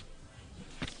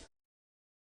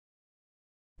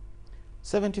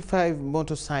 75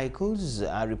 motorcycles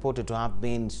are reported to have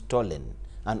been stolen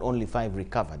and only 5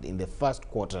 recovered in the first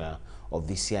quarter of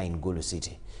this year in Gulu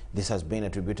City. This has been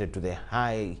attributed to the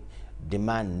high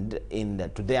demand in the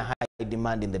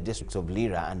districts of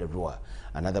Lira and Arua.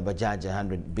 Another Bajaj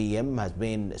 100 BM has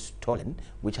been stolen,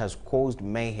 which has caused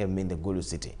mayhem in the Gulu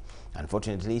City.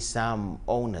 Unfortunately, some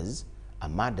owners are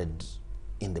murdered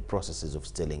in the processes of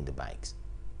stealing the bikes.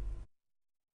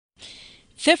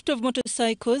 Theft of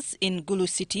motorcycles in Gulu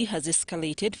City has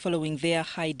escalated following their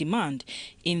high demand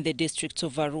in the districts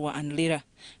of Arua and Lira.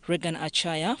 Regan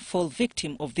Achaya fell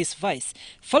victim of this vice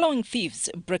following thieves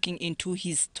breaking into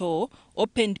his store,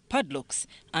 opened padlocks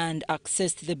and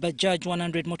accessed the Bajaj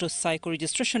 100 motorcycle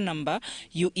registration number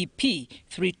UEP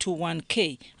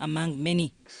 321K among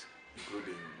many.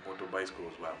 Including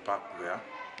motorbicycles were parked there,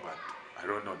 but I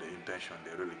don't know the intention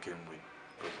they really came with,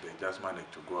 because they just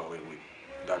managed to go away with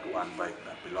that one bike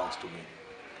that belongs to me.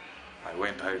 I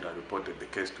went ahead and reported the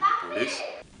case to the police.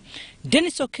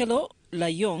 Dennis Okello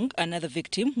Layong, another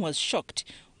victim, was shocked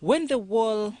when the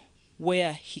wall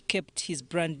where he kept his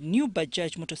brand new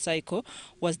Bajaj motorcycle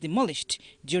was demolished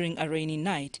during a rainy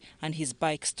night and his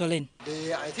bike stolen.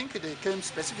 I think they came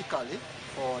specifically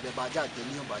for the Bajaj, the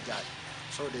new Bajaj.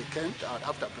 So they came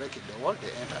after breaking the wall,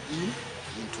 they entered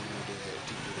into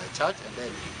the church, and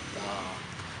then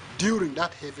during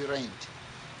that heavy rain,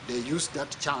 they used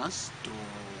that chance to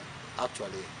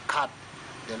actually cut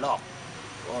the lock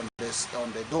on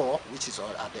the door, which is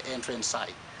at the entrance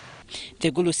side.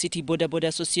 The Gulu City Boda Boda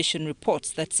Association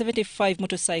reports that 75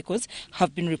 motorcycles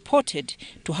have been reported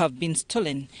to have been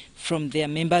stolen from their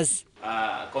members.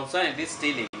 Concerning this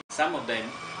stealing, some of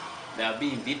them, they are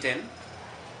being beaten,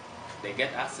 they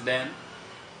get accident,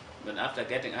 but after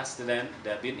getting accident,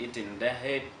 they are being eaten in their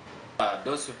head.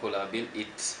 Those people have been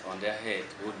hit on their head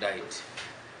who died.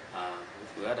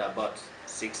 We had about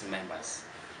 6 members.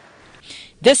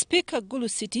 The Speaker Gulu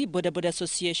City Boda Boda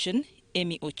Association,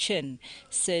 Amy Ochen,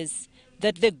 says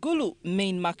that the Gulu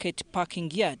main market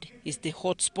parking yard is the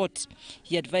hot spot.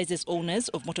 He advises owners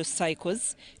of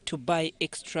motorcycles to buy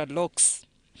extra locks.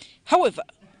 However,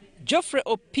 Geoffrey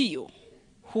Opio,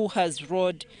 who has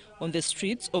rode on the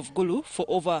streets of Gulu for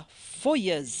over 4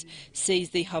 years,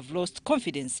 says they have lost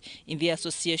confidence in the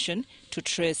association to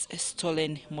trace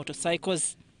stolen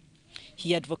motorcycles.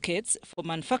 He advocates for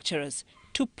manufacturers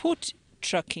to put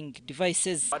tracking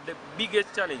devices. But the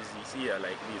biggest challenge is here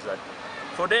like this, that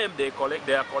for them they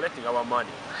are collecting our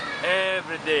money.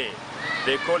 Every day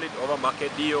they call it over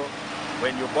market deal.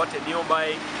 When you bought a new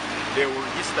bike, they will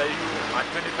register you at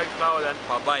 25,000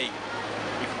 per bike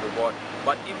if you bought.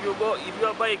 But if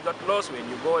your bike got lost when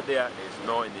you go there, there's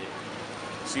no any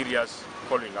serious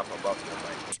following up about your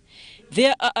bike.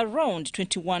 There are around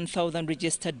 21,000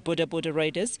 registered Boda Boda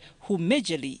riders who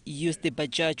majorly use the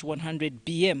Bajaj 100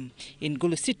 BM in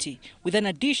Gulu City, with an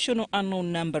additional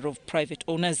unknown number of private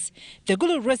owners. The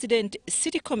Gulu resident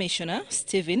City Commissioner,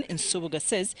 Stephen Nsubuga,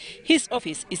 says his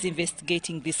office is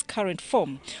investigating this current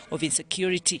form of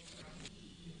insecurity.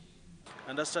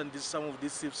 Understand this, some of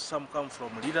these thieves, some come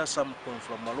from Lida, some come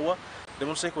from Malua. The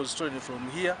motorcycles stolen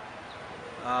from here,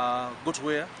 go to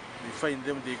where we find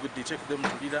them, they take them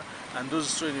to Lida, and those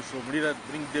stolen from Lida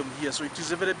bring them here. So it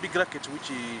is a very big racket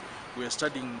which we are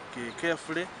studying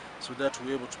carefully so that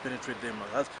we're able to penetrate them.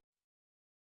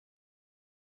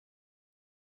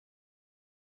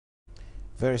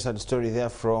 Very sad story there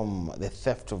from the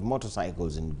theft of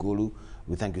motorcycles in Gulu.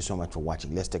 We thank you so much for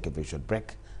watching. Let's take a very short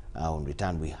break. On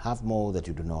return, we have more that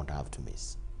you do not have to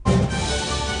miss.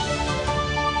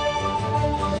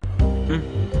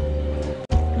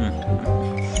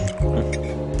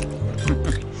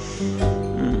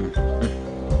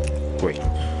 Wait.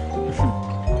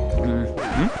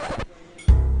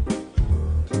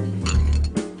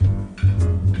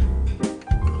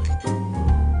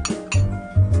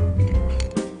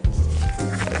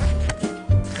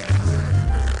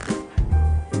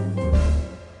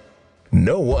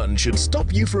 No one should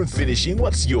stop you from finishing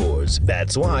what's yours.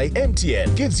 That's why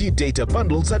MTN gives you data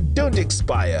bundles that don't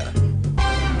expire.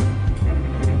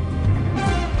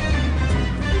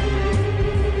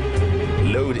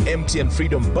 Load MTN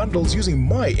Freedom Bundles using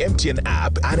My MTN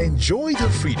app and enjoy the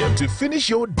freedom to finish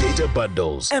your data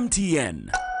bundles.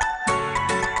 MTN.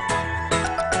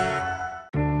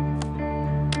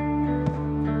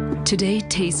 Today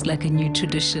tastes like a new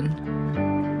tradition,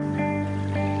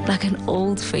 like an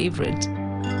old favorite.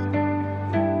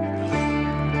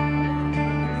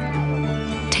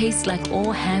 Tastes like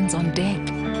all hands on deck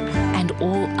and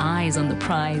all eyes on the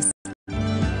prize.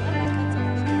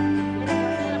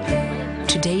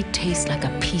 Today tastes like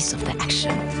a piece of the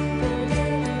action.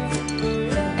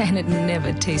 And it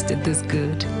never tasted this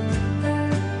good.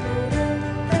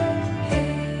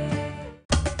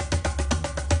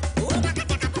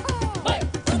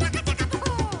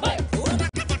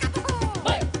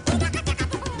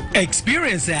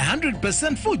 Experience 100%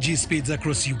 4G speeds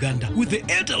across Uganda with the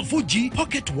Airtel 4G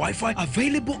Pocket Wi-Fi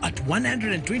available at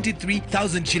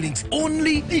 123,000 shillings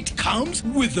only. It comes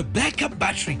with a backup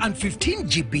battery and 15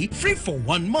 GB free for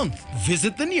 1 month.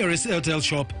 Visit the nearest Airtel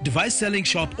shop, device selling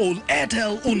shop or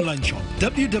Airtel online shop.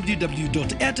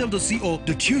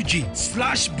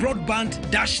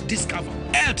 www.airtel.co.ug/broadband-discover.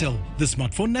 Airtel, the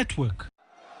smartphone network.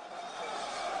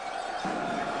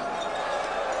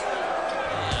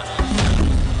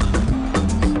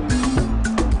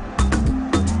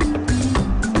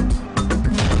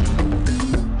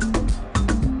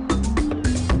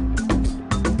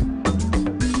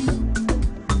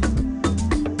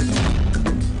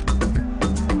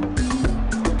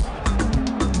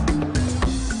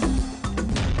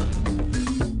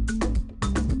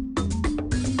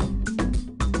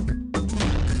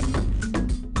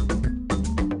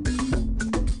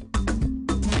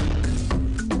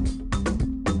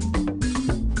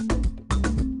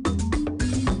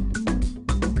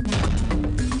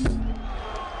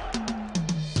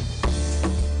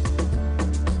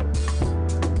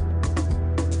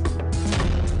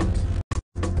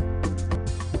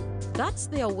 That's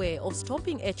their way of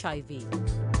stopping HIV.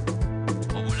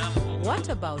 What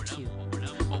about you?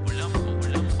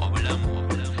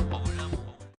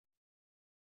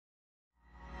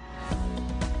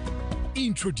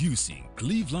 Introducing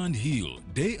Cleveland Hill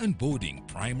Day and Boarding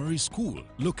Primary School,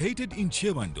 located in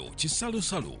Chebando,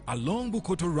 Chisalusalu, along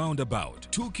Bukoto Roundabout,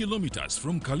 2 kilometers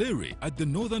from Kalere at the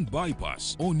Northern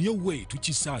Bypass, on your way to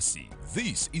Chisasi.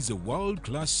 This is a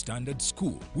world-class standard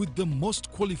school with the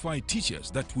most qualified teachers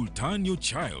that will turn your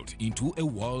child into a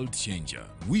world changer.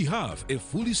 We have a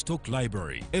fully stocked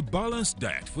library, a balanced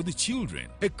diet for the children,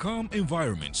 a calm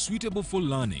environment suitable for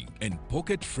learning, and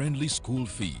pocket-friendly school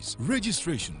fees.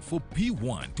 Registration for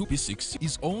P1 to P6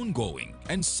 is ongoing,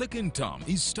 and second term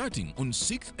is starting on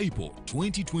 6th April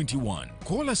 2021.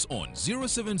 Call us on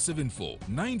 0774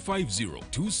 950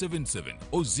 277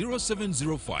 or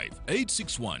 0705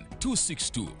 861 262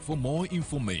 for more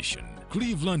information.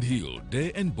 Cleveland Hill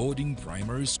Day and Boarding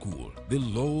Primary School. The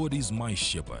Lord is my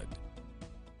shepherd.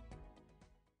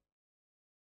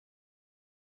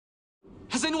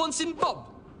 Has anyone seen Bob?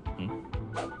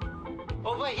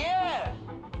 Over here!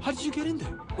 How did you get in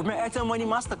there? With my Airtel Money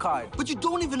MasterCard. But you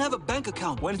don't even have a bank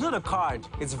account. Well, it's not a card.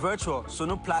 It's virtual, so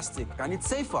no plastic, and it's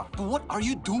safer. But what are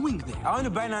you doing there? I want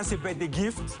to buy Nancy a birthday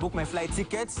gift, book my flight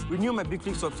tickets, renew my Big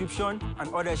Flip subscription,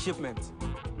 and order a shipment.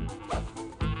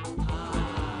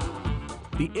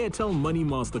 The Airtel Money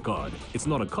MasterCard. It's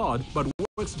not a card, but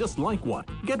works just like one.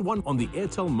 Get one on the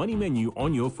Airtel Money menu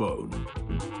on your phone.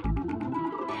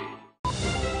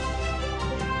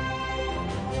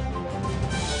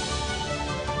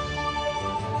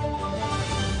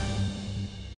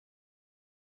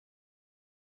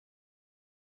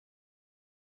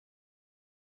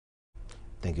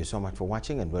 Thank you so much for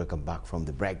watching and welcome back from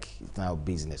the break. It's now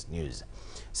business news.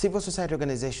 Civil society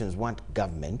organizations want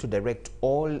government to direct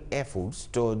all efforts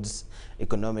towards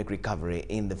economic recovery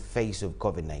in the face of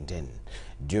COVID-19.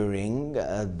 During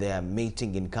their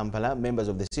meeting in Kampala, members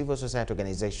of the civil society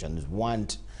organizations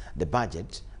want the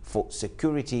budget for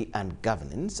security and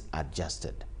governance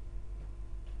adjusted.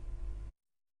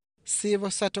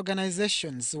 Civil society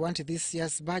organizations want this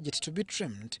year's budget to be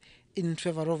trimmed in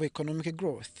favor of economic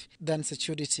growth than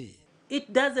security.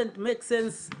 It doesn't make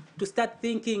sense to start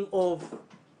thinking of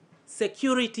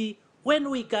security when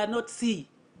we cannot see,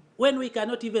 when we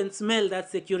cannot even smell that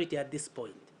security at this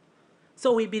point.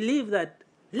 So we believe that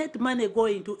let money go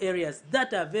into areas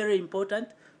that are very important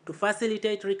to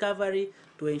facilitate recovery,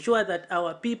 to ensure that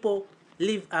our people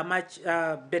live a much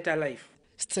better life.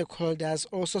 Stakeholders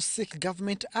also seek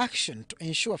government action to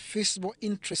ensure feasible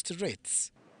interest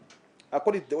rates.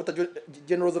 According to the Auditor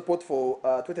General's report for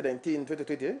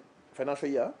 2019-2020 financial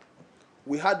year,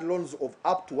 we had loans of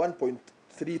up to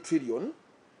 1.3 trillion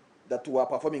that were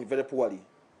performing very poorly.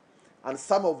 And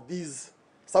some of these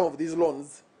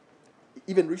loans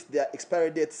even reached their expiry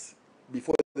dates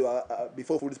before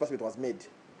full disbursement was made.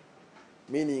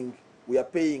 Meaning we are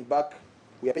paying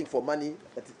for money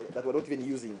that we're not even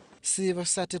using. Civil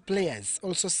society players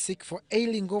also seek for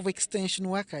ailing of extension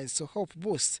workers to help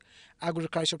boost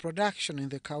agricultural production in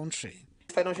the country.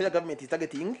 This financial year government is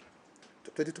targeting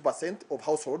 22% of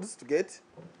households to get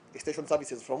extension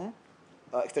services from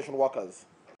extension workers.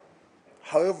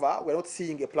 However, we're not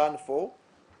seeing a plan for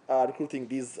recruiting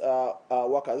these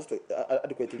workers to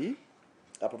adequately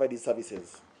provide these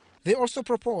services. They also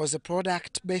propose a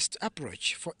product-based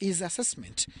approach for ease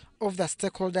assessment of the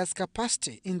stakeholders'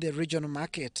 capacity in the regional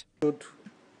market.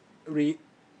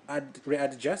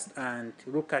 Readjust and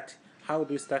look at how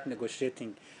do we start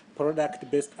negotiating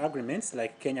product-based agreements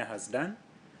like Kenya has done,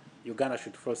 Uganda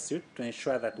should follow suit to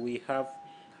ensure that we have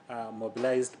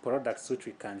mobilized products which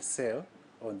we can sell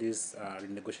on these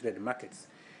renegotiated markets.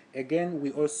 Again,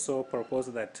 we also propose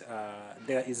that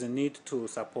there is a need to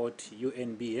support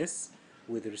UNBS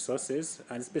with resources,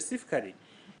 and specifically,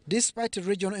 despite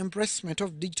regional embracement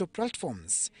of digital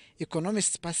platforms,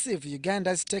 economists perceive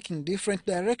Uganda is taking different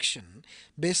direction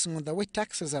based on the way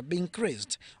taxes are being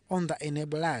increased on the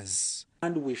enablers.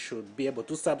 And we should be able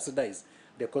to subsidize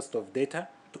the cost of data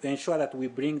to ensure that we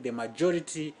bring the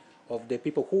majority of the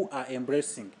people who are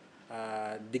embracing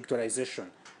digitalization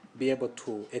be able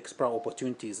to explore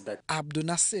opportunities that. Abdul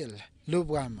Nasil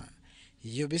Lubwama,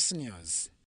 UBC News.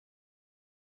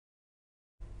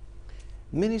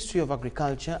 Ministry of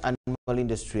Agriculture, Animal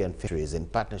Industry and Fisheries, in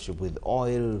partnership with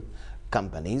oil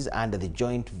companies and the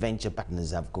joint venture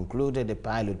partners, have concluded a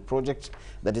pilot project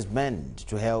that is meant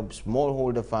to help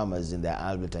smallholder farmers in the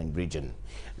Albertine region.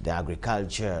 The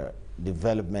agriculture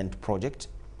development project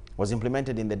was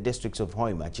implemented in the districts of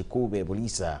Hoima, Chikube,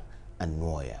 Bulisa and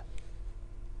Nwoya.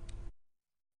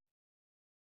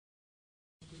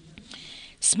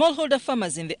 Smallholder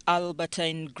farmers in the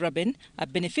Albertine Graben are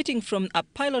benefiting from a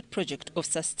pilot project of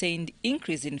sustained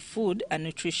increase in food and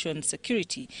nutrition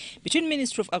security between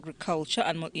Ministry of Agriculture,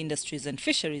 Animal Industries and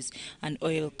Fisheries and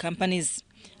oil companies.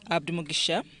 Abdu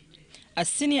Mugisha, a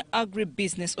senior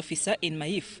agri-business officer in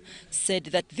Maif, said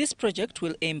that this project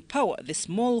will empower the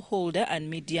smallholder and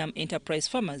medium enterprise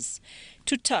farmers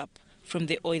to tap from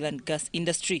the oil and gas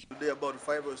industry. Today about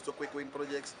 5 or so quick win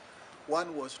projects.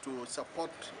 One was to support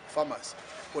farmers,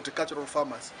 horticultural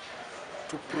farmers,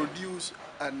 to produce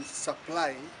and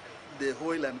supply the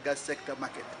oil and gas sector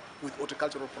market with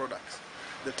horticultural products.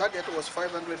 The target was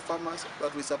 500 farmers,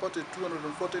 but we supported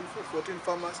 214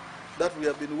 farmers that we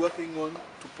have been working on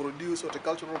to produce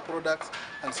horticultural products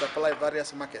and supply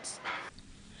various markets.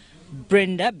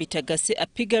 Brenda Bitagase, a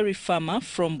piggery farmer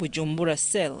from Bujumbura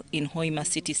Cell in Hoima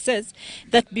City, says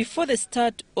that before the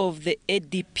start of the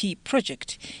ADP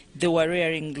project, they were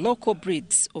rearing local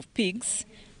breeds of pigs,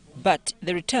 but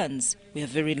the returns were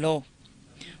very low,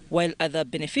 while other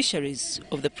beneficiaries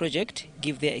of the project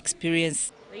give their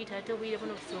experience.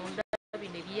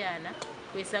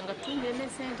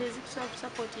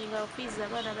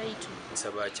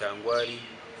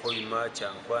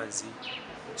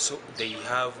 So they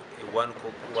have one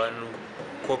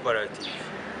cooperative.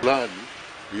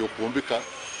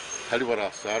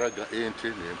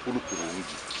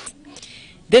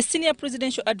 The senior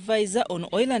presidential advisor on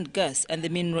oil and gas and the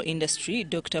mineral industry,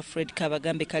 Dr. Fred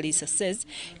Kabagambe Kalisa, says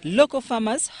local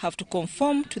farmers have to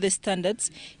conform to the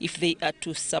standards if they are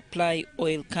to supply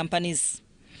oil companies.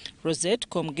 Rosette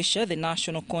Komgisha, the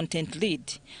national content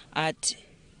lead at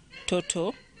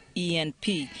Toto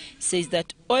E&P, says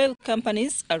that oil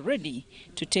companies are ready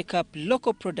to take up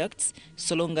local products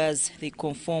so long as they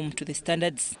conform to the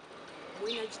standards.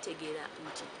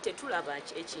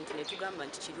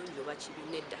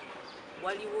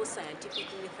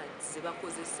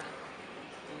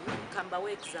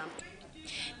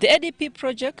 The ADP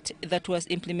project that was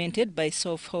implemented by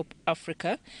South Hope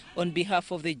Africa on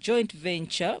behalf of the joint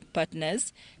venture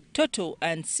partners Toto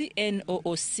and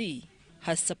CNOOC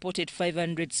has supported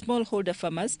 500 smallholder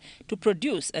farmers to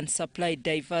produce and supply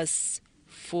diverse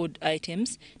food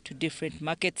items to different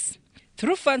markets.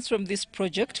 Through funds from this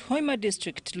project, Hoima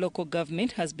District local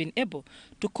government has been able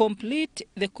to complete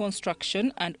the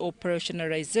construction and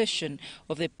operationalization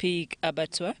of the pig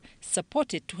abattoir,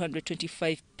 supported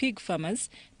 225 pig farmers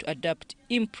to adopt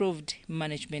improved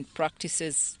management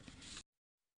practices.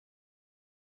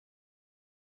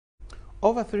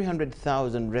 Over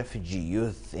 300,000 refugee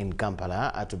youth in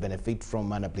Kampala are to benefit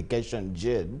from an application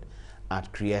geared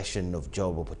at creation of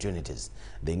job opportunities.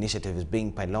 The initiative is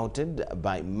being piloted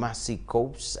by Mercy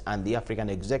Corps and the African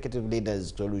Executive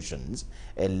Leaders Solutions,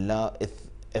 a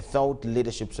thought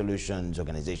leadership solutions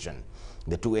organization.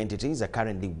 The two entities are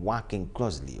currently working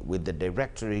closely with the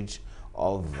Directorate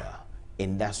of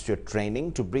Industrial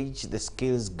Training to bridge the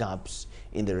skills gaps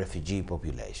in the refugee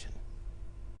population.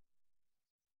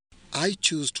 I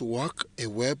Choose to Work, a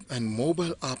web and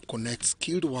mobile app, connects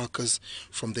skilled workers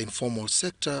from the informal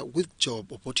sector with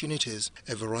job opportunities.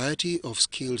 A variety of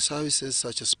skilled services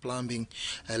such as plumbing,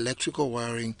 electrical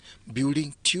wiring,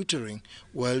 building, tutoring,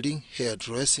 welding,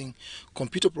 hairdressing,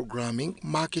 computer programming,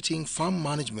 marketing, farm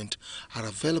management are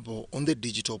available on the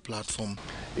digital platform.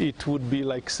 It would be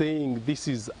like saying this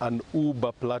is an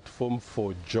Uber platform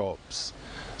for jobs.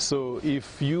 So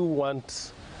if you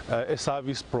want a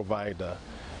service provider,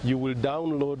 You will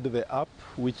download the app,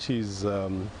 which is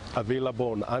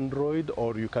available on Android,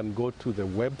 or you can go to the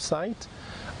website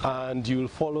and you'll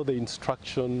follow the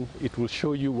instruction. It will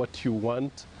show you what you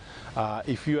want.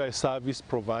 If you are a service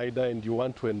provider and you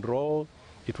want to enroll,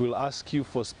 it will ask you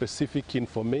for specific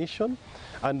information.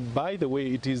 And by the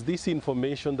way, it is this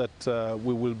information that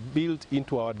we will build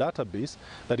into our database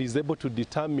that is able to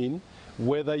determine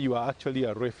whether you are actually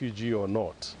a refugee or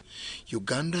not.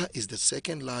 Uganda is the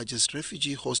second largest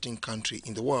refugee hosting country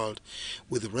in the world,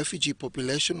 with the refugee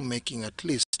population making at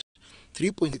least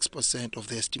 3.6% of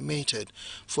the estimated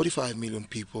 45 million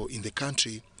people in the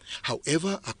country.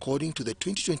 However, according to the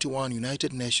 2021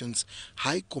 United Nations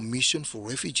High Commission for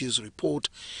Refugees report,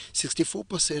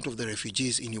 64% of the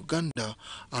refugees in Uganda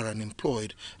are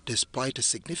unemployed, despite a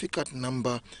significant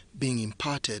number being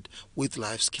imparted with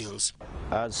life skills.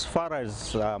 As far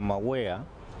as I'm aware,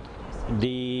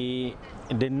 the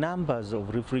numbers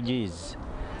of refugees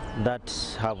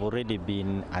that have already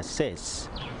been assessed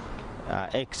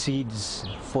exceeds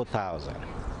 4,000.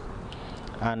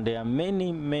 And there are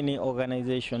many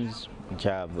organizations which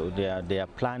they are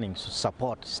planning to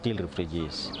support still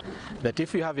refugees. That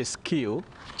if you have a skill,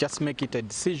 just make it a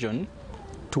decision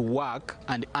to work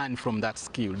and earn from that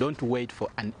skill. Don't wait for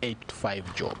an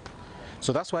 8-to-5 job.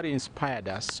 So that's what inspired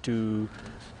us to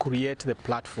create the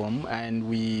platform, and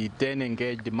we then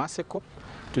engaged the MASECOP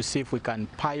to see if we can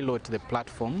pilot the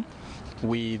platform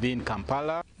within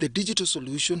Kampala. The digital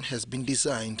solution has been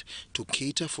designed to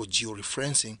cater for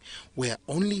georeferencing, where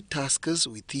only taskers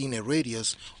within a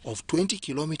radius of 20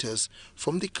 kilometers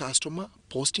from the customer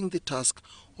posting the task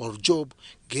or job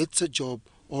gets a job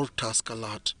or task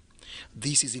alert.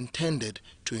 This is intended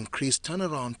to increase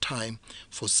turnaround time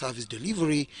for service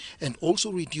delivery and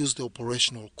also reduce the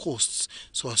operational costs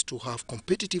so as to have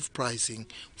competitive pricing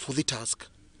for the task.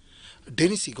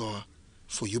 Dennis Igoa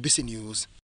for UBC News.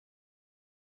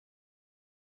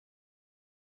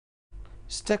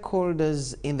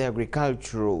 Stakeholders in the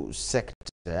agricultural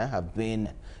sector have been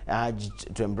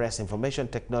urged to embrace information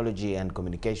technology and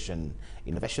communication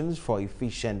innovations for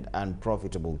efficient and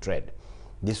profitable trade.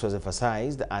 This was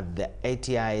emphasized at the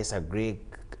ATI's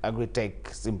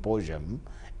Agri-Tech Symposium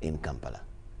in Kampala.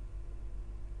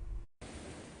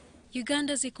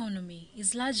 Uganda's economy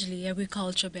is largely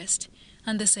agriculture-based,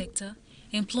 and the sector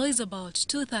employs about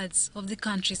 2/3 of the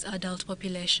country's adult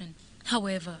population.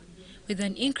 However, with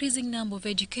an increasing number of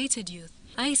educated youth,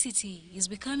 ICT is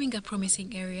becoming a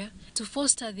promising area to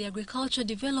foster the agriculture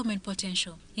development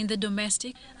potential in the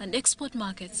domestic and export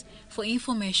markets for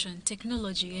information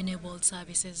technology-enabled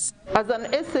services. As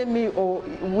an SME or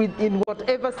within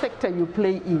whatever sector you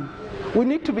play in, we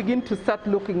need to begin to start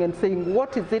looking and saying,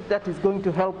 what is it that is going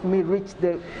to help me reach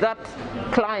that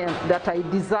client that I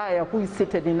desire who is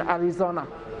seated in Arizona,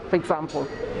 for example?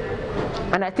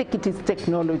 And I think it is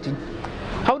technology.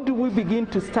 How do we begin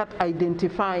to start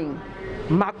identifying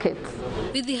markets?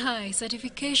 With the high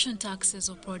certification taxes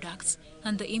of products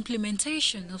and the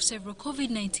implementation of several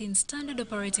COVID-19 standard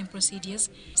operating procedures,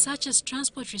 such as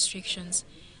transport restrictions,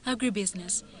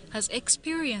 agribusiness has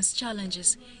experienced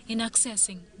challenges in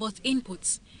accessing both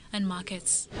inputs and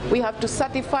markets. We have to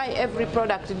certify every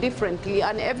product differently,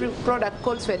 and every product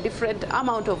calls for a different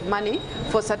amount of money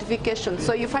for certification.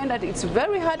 So you find that it's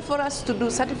very hard for us to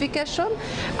do certification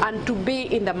and to be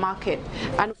in the market.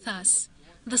 And thus,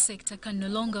 the sector can no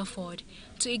longer afford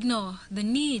to ignore the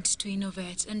need to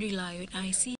innovate and rely on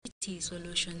ICT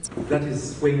solutions. That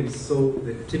is when we saw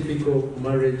the typical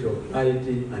marriage of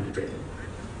IT and trade.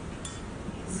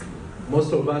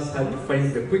 Most of us had to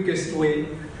find the quickest way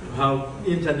to have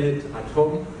internet at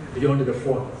home beyond the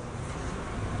phone.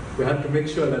 We had to make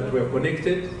sure that we are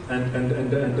connected,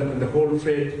 and the whole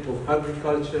trade of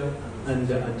agriculture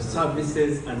and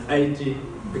services and IT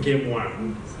became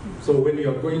one. So when you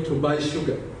are going to buy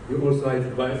sugar, you also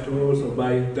have to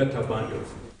buy data bundles.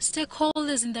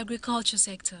 Stakeholders in the agriculture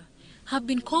sector have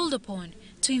been called upon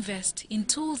to invest in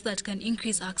tools that can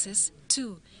increase access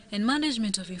to and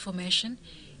management of information,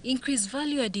 increase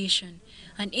value addition,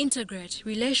 and integrate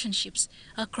relationships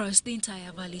across the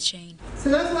entire value chain. So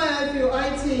that's why I feel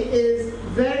IT is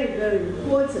very, very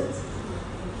important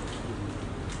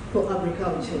for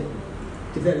agricultural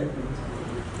development.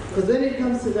 Because when it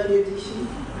comes to value addition,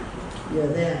 you're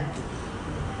there.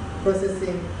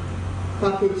 Processing,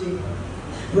 packaging,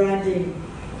 branding,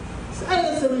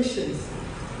 other solutions.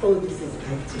 All this is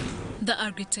IT. The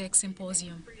Agri-Tech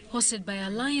Symposium, hosted by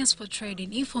Alliance for Trade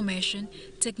in Information,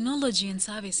 Technology and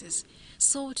Services,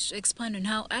 sought to expand on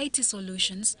how IT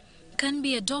solutions can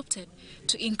be adopted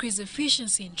to increase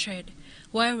efficiency in trade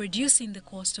while reducing the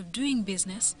cost of doing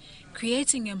business,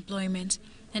 creating employment,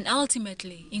 and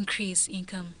ultimately increase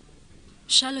income.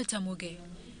 Charlotte Amuge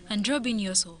and Robin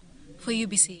Yoso for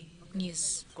UBC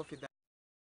News.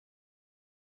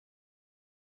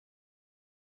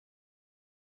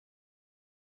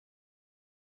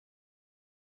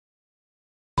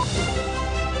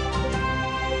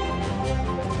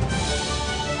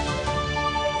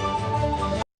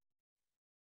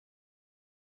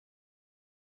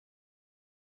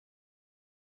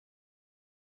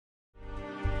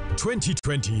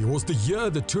 ...2020 was the year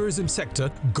the tourism sector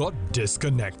got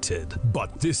disconnected.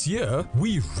 But this year,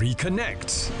 we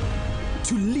reconnect.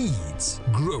 To leads,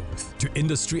 growth, to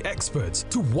industry experts,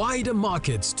 to wider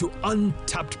markets, to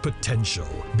untapped potential.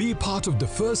 Be part of the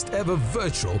first ever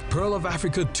virtual Pearl of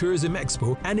Africa Tourism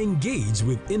Expo and engage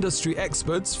with industry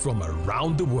experts from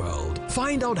around the world.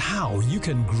 Find out how you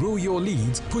can grow your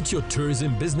leads, put your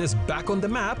tourism business back on the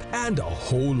map, and a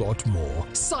whole lot more.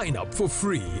 Sign up for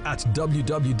free at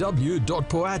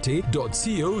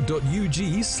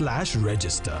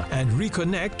www.poate.co.ug/register and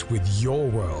reconnect with your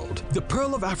world. The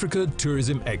Pearl of Africa Tourism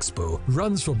Expo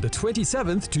runs from the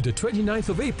 27th to the 29th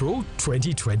of April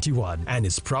 2021 and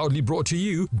is proudly brought to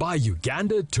you by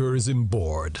Uganda Tourism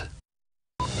Board.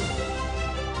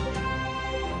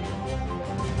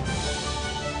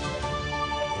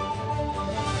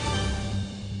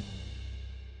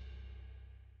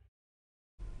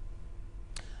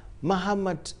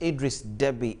 Muhammad Idris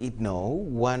Deby Itno,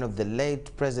 one of the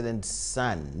late president's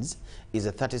sons, is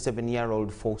a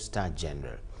 37-year-old four-star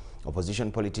general.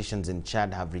 Opposition politicians in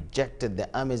Chad have rejected the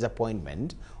army's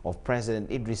appointment of President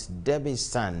Idris Deby's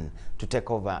son to take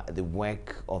over the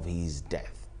work of his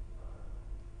death.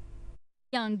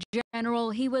 Young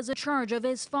general, he was in charge of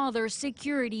his father's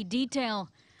security detail.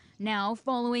 Now,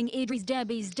 following Idris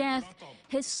Deby's death,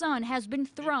 his son has been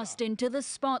thrust into the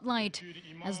spotlight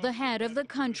as the head of the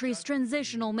country's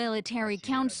transitional military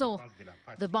council.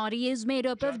 The body is made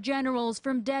up of generals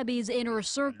from Deby's inner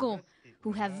circle,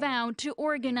 who have vowed to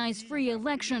organize free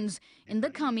elections in the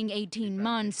coming 18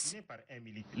 months.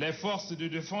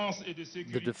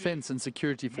 The defense and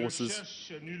security forces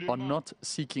are not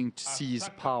seeking to seize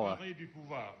power.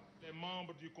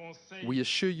 We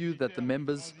assure you that the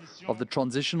members of the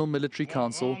Transitional Military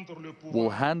Council will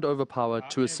hand over power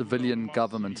to a civilian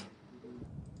government.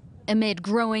 Amid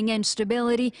growing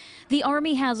instability, the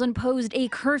army has imposed a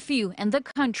curfew and the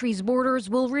country's borders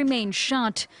will remain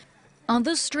shut. On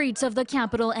the streets of the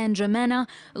capital N'Djamena,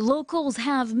 locals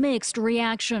have mixed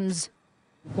reactions.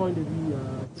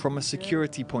 From a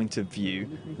security point of view,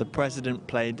 the president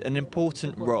played an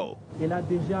important role.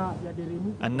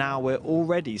 And now we're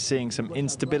already seeing some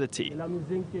instability.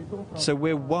 So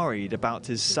we're worried about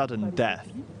his sudden death.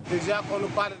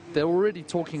 They're already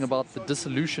talking about the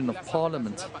dissolution of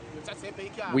parliament.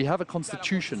 We have a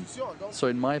constitution, so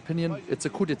in my opinion, it's a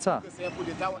coup d'etat.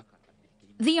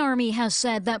 The army has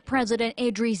said that President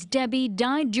Idris Deby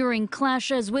died during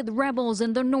clashes with rebels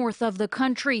in the north of the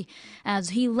country as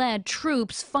he led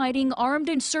troops fighting armed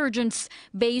insurgents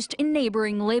based in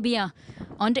neighboring Libya.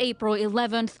 On April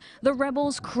 11th, the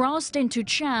rebels crossed into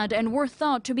Chad and were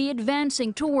thought to be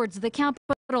advancing towards the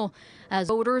capital as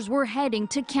voters were heading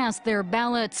to cast their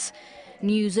ballots.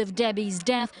 News of Deby's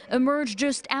death emerged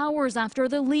just hours after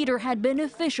the leader had been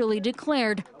officially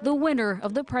declared the winner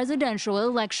of the presidential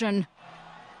election.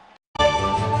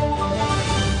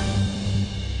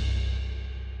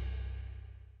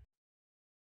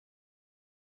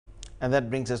 And that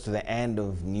brings us to the end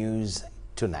of News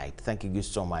Tonight. Thank you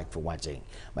so much for watching.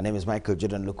 My name is Michael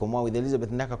Jordan Lukoma with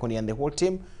Elizabeth Nakakoni and the whole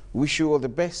team. Wish you all the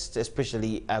best,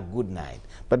 especially a good night.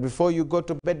 But before you go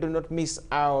to bed, do not miss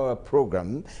our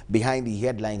program Behind the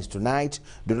Headlines tonight.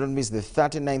 Do not miss the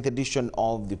 39th edition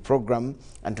of the program.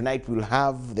 And tonight we'll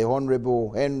have the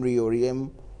Honorable Henry Oriem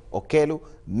Okello,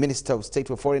 Minister of State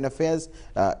for Foreign Affairs,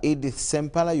 Edith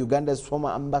Sempala, Uganda's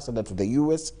former ambassador to the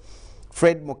U.S.,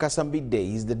 Fred Mokasambide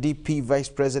is the DP Vice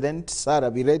President,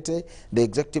 Sarah Birete, the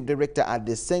Executive Director at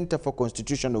the Center for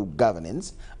Constitutional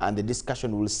Governance, and the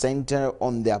discussion will center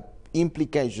on the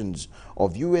implications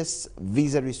of U.S.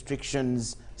 visa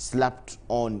restrictions slapped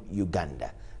on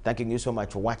Uganda. Thanking you so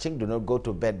much for watching. Do not go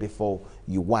to bed before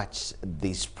you watch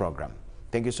this program.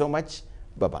 Thank you so much.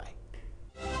 Bye-bye.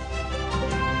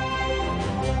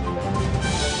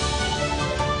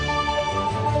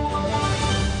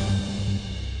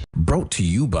 Brought to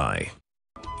you by...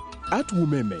 At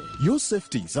Umeme, your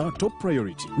safety is our top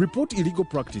priority. Report illegal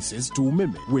practices to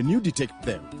Umeme when you detect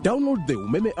them. Download the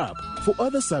Umeme app for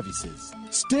other services.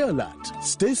 Stay alert,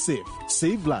 stay safe,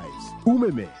 save lives.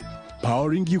 Umeme,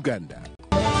 powering Uganda.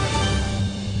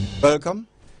 Welcome.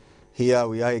 Here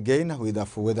we are again with a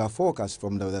weather forecast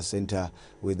from the Weather Center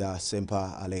with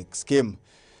Semper Alex Kim.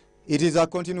 It is a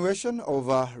continuation of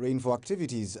rainfall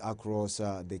activities across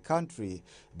the country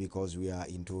because we are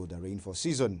into the rainfall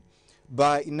season.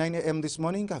 By 9 a.m. this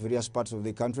morning, various parts of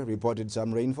the country reported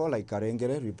some rainfall, like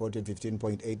Karengere reported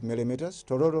 15.8 millimeters,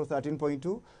 Tororo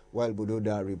 13.2, while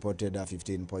Bududa reported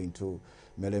 15.2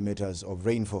 millimeters of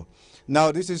rainfall. Now,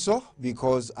 this is so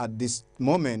because at this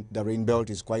moment, the rain belt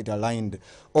is quite aligned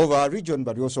over our region,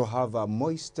 but we also have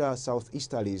moist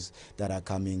southeasterlies that are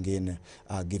coming in,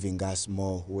 giving us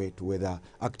more wet weather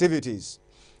activities.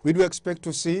 We do expect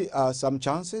to see some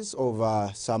chances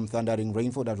of some thundering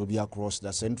rainfall that will be across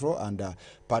the central and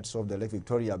parts of the Lake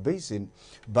Victoria Basin.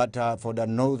 But for the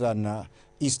northern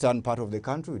eastern part of the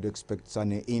country, we'd expect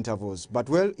sunny intervals. But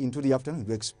well into the afternoon,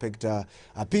 we expect a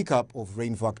pickup of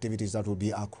rainfall activities that will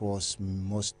be across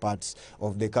most parts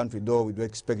of the country, though we do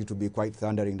expect it to be quite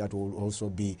thundering. That will also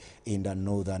be in the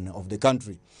northern of the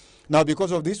country. Now,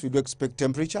 because of this, we do expect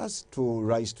temperatures to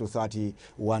rise to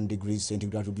 31 degrees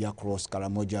centigrade to be across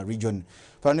Karamoja region.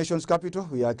 For our nation's capital,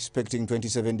 we are expecting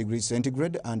 27 degrees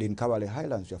centigrade, and in Kawale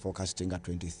Highlands, we are forecasting at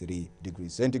 23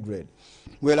 degrees centigrade.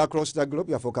 Well, across the globe,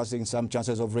 we are forecasting some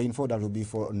chances of rainfall that will be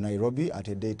for Nairobi at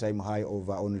a daytime high of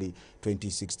only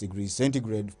 26 degrees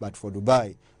centigrade, but for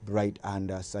Dubai, bright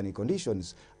and sunny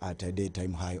conditions at a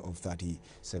daytime high of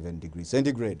 37 degrees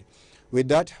centigrade. With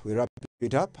that, we wrap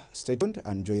it up. Stay tuned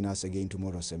and join us again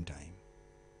tomorrow, same time.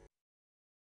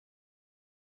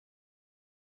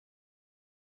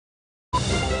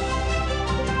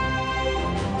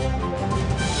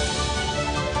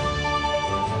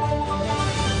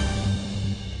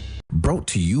 Brought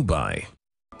to you by...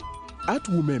 At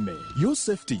Umeme, your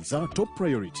safety is our top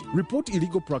priority. Report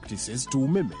illegal practices to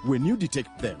Umeme when you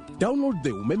detect them. Download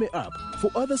the Umeme app for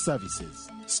other services.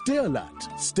 Stay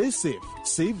alert, stay safe,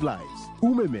 save lives.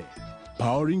 Umeme,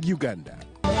 powering Uganda.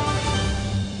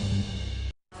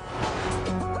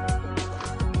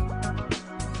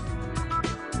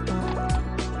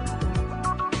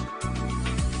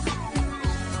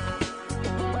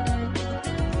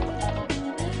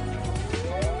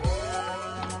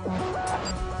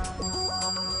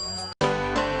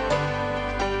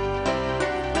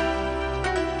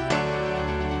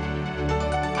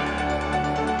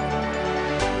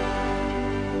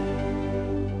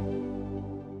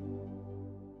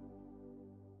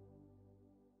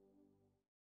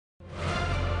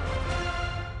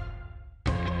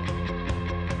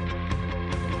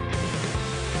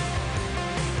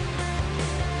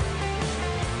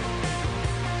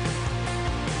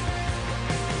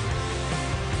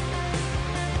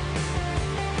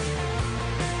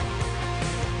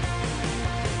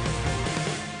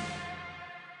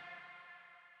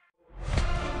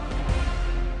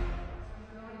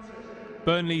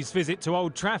 Burnley's visit to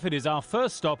Old Trafford is our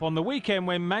first stop on the weekend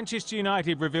when Manchester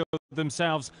United revealed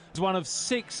themselves as one of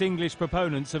 6 English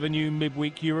proponents of a new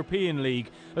midweek European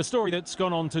League, a story that's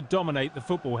gone on to dominate the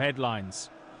football headlines.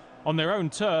 On their own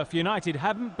turf, United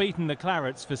haven't beaten the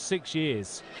Clarets for 6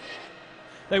 years.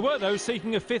 They were, though,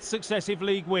 seeking a 5th successive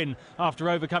league win after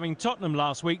overcoming Tottenham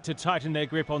last week to tighten their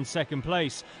grip on second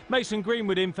place. Mason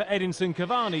Greenwood in for Edinson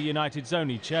Cavani, United's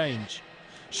only change.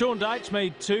 Sean Dyche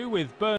made 2 with Burnley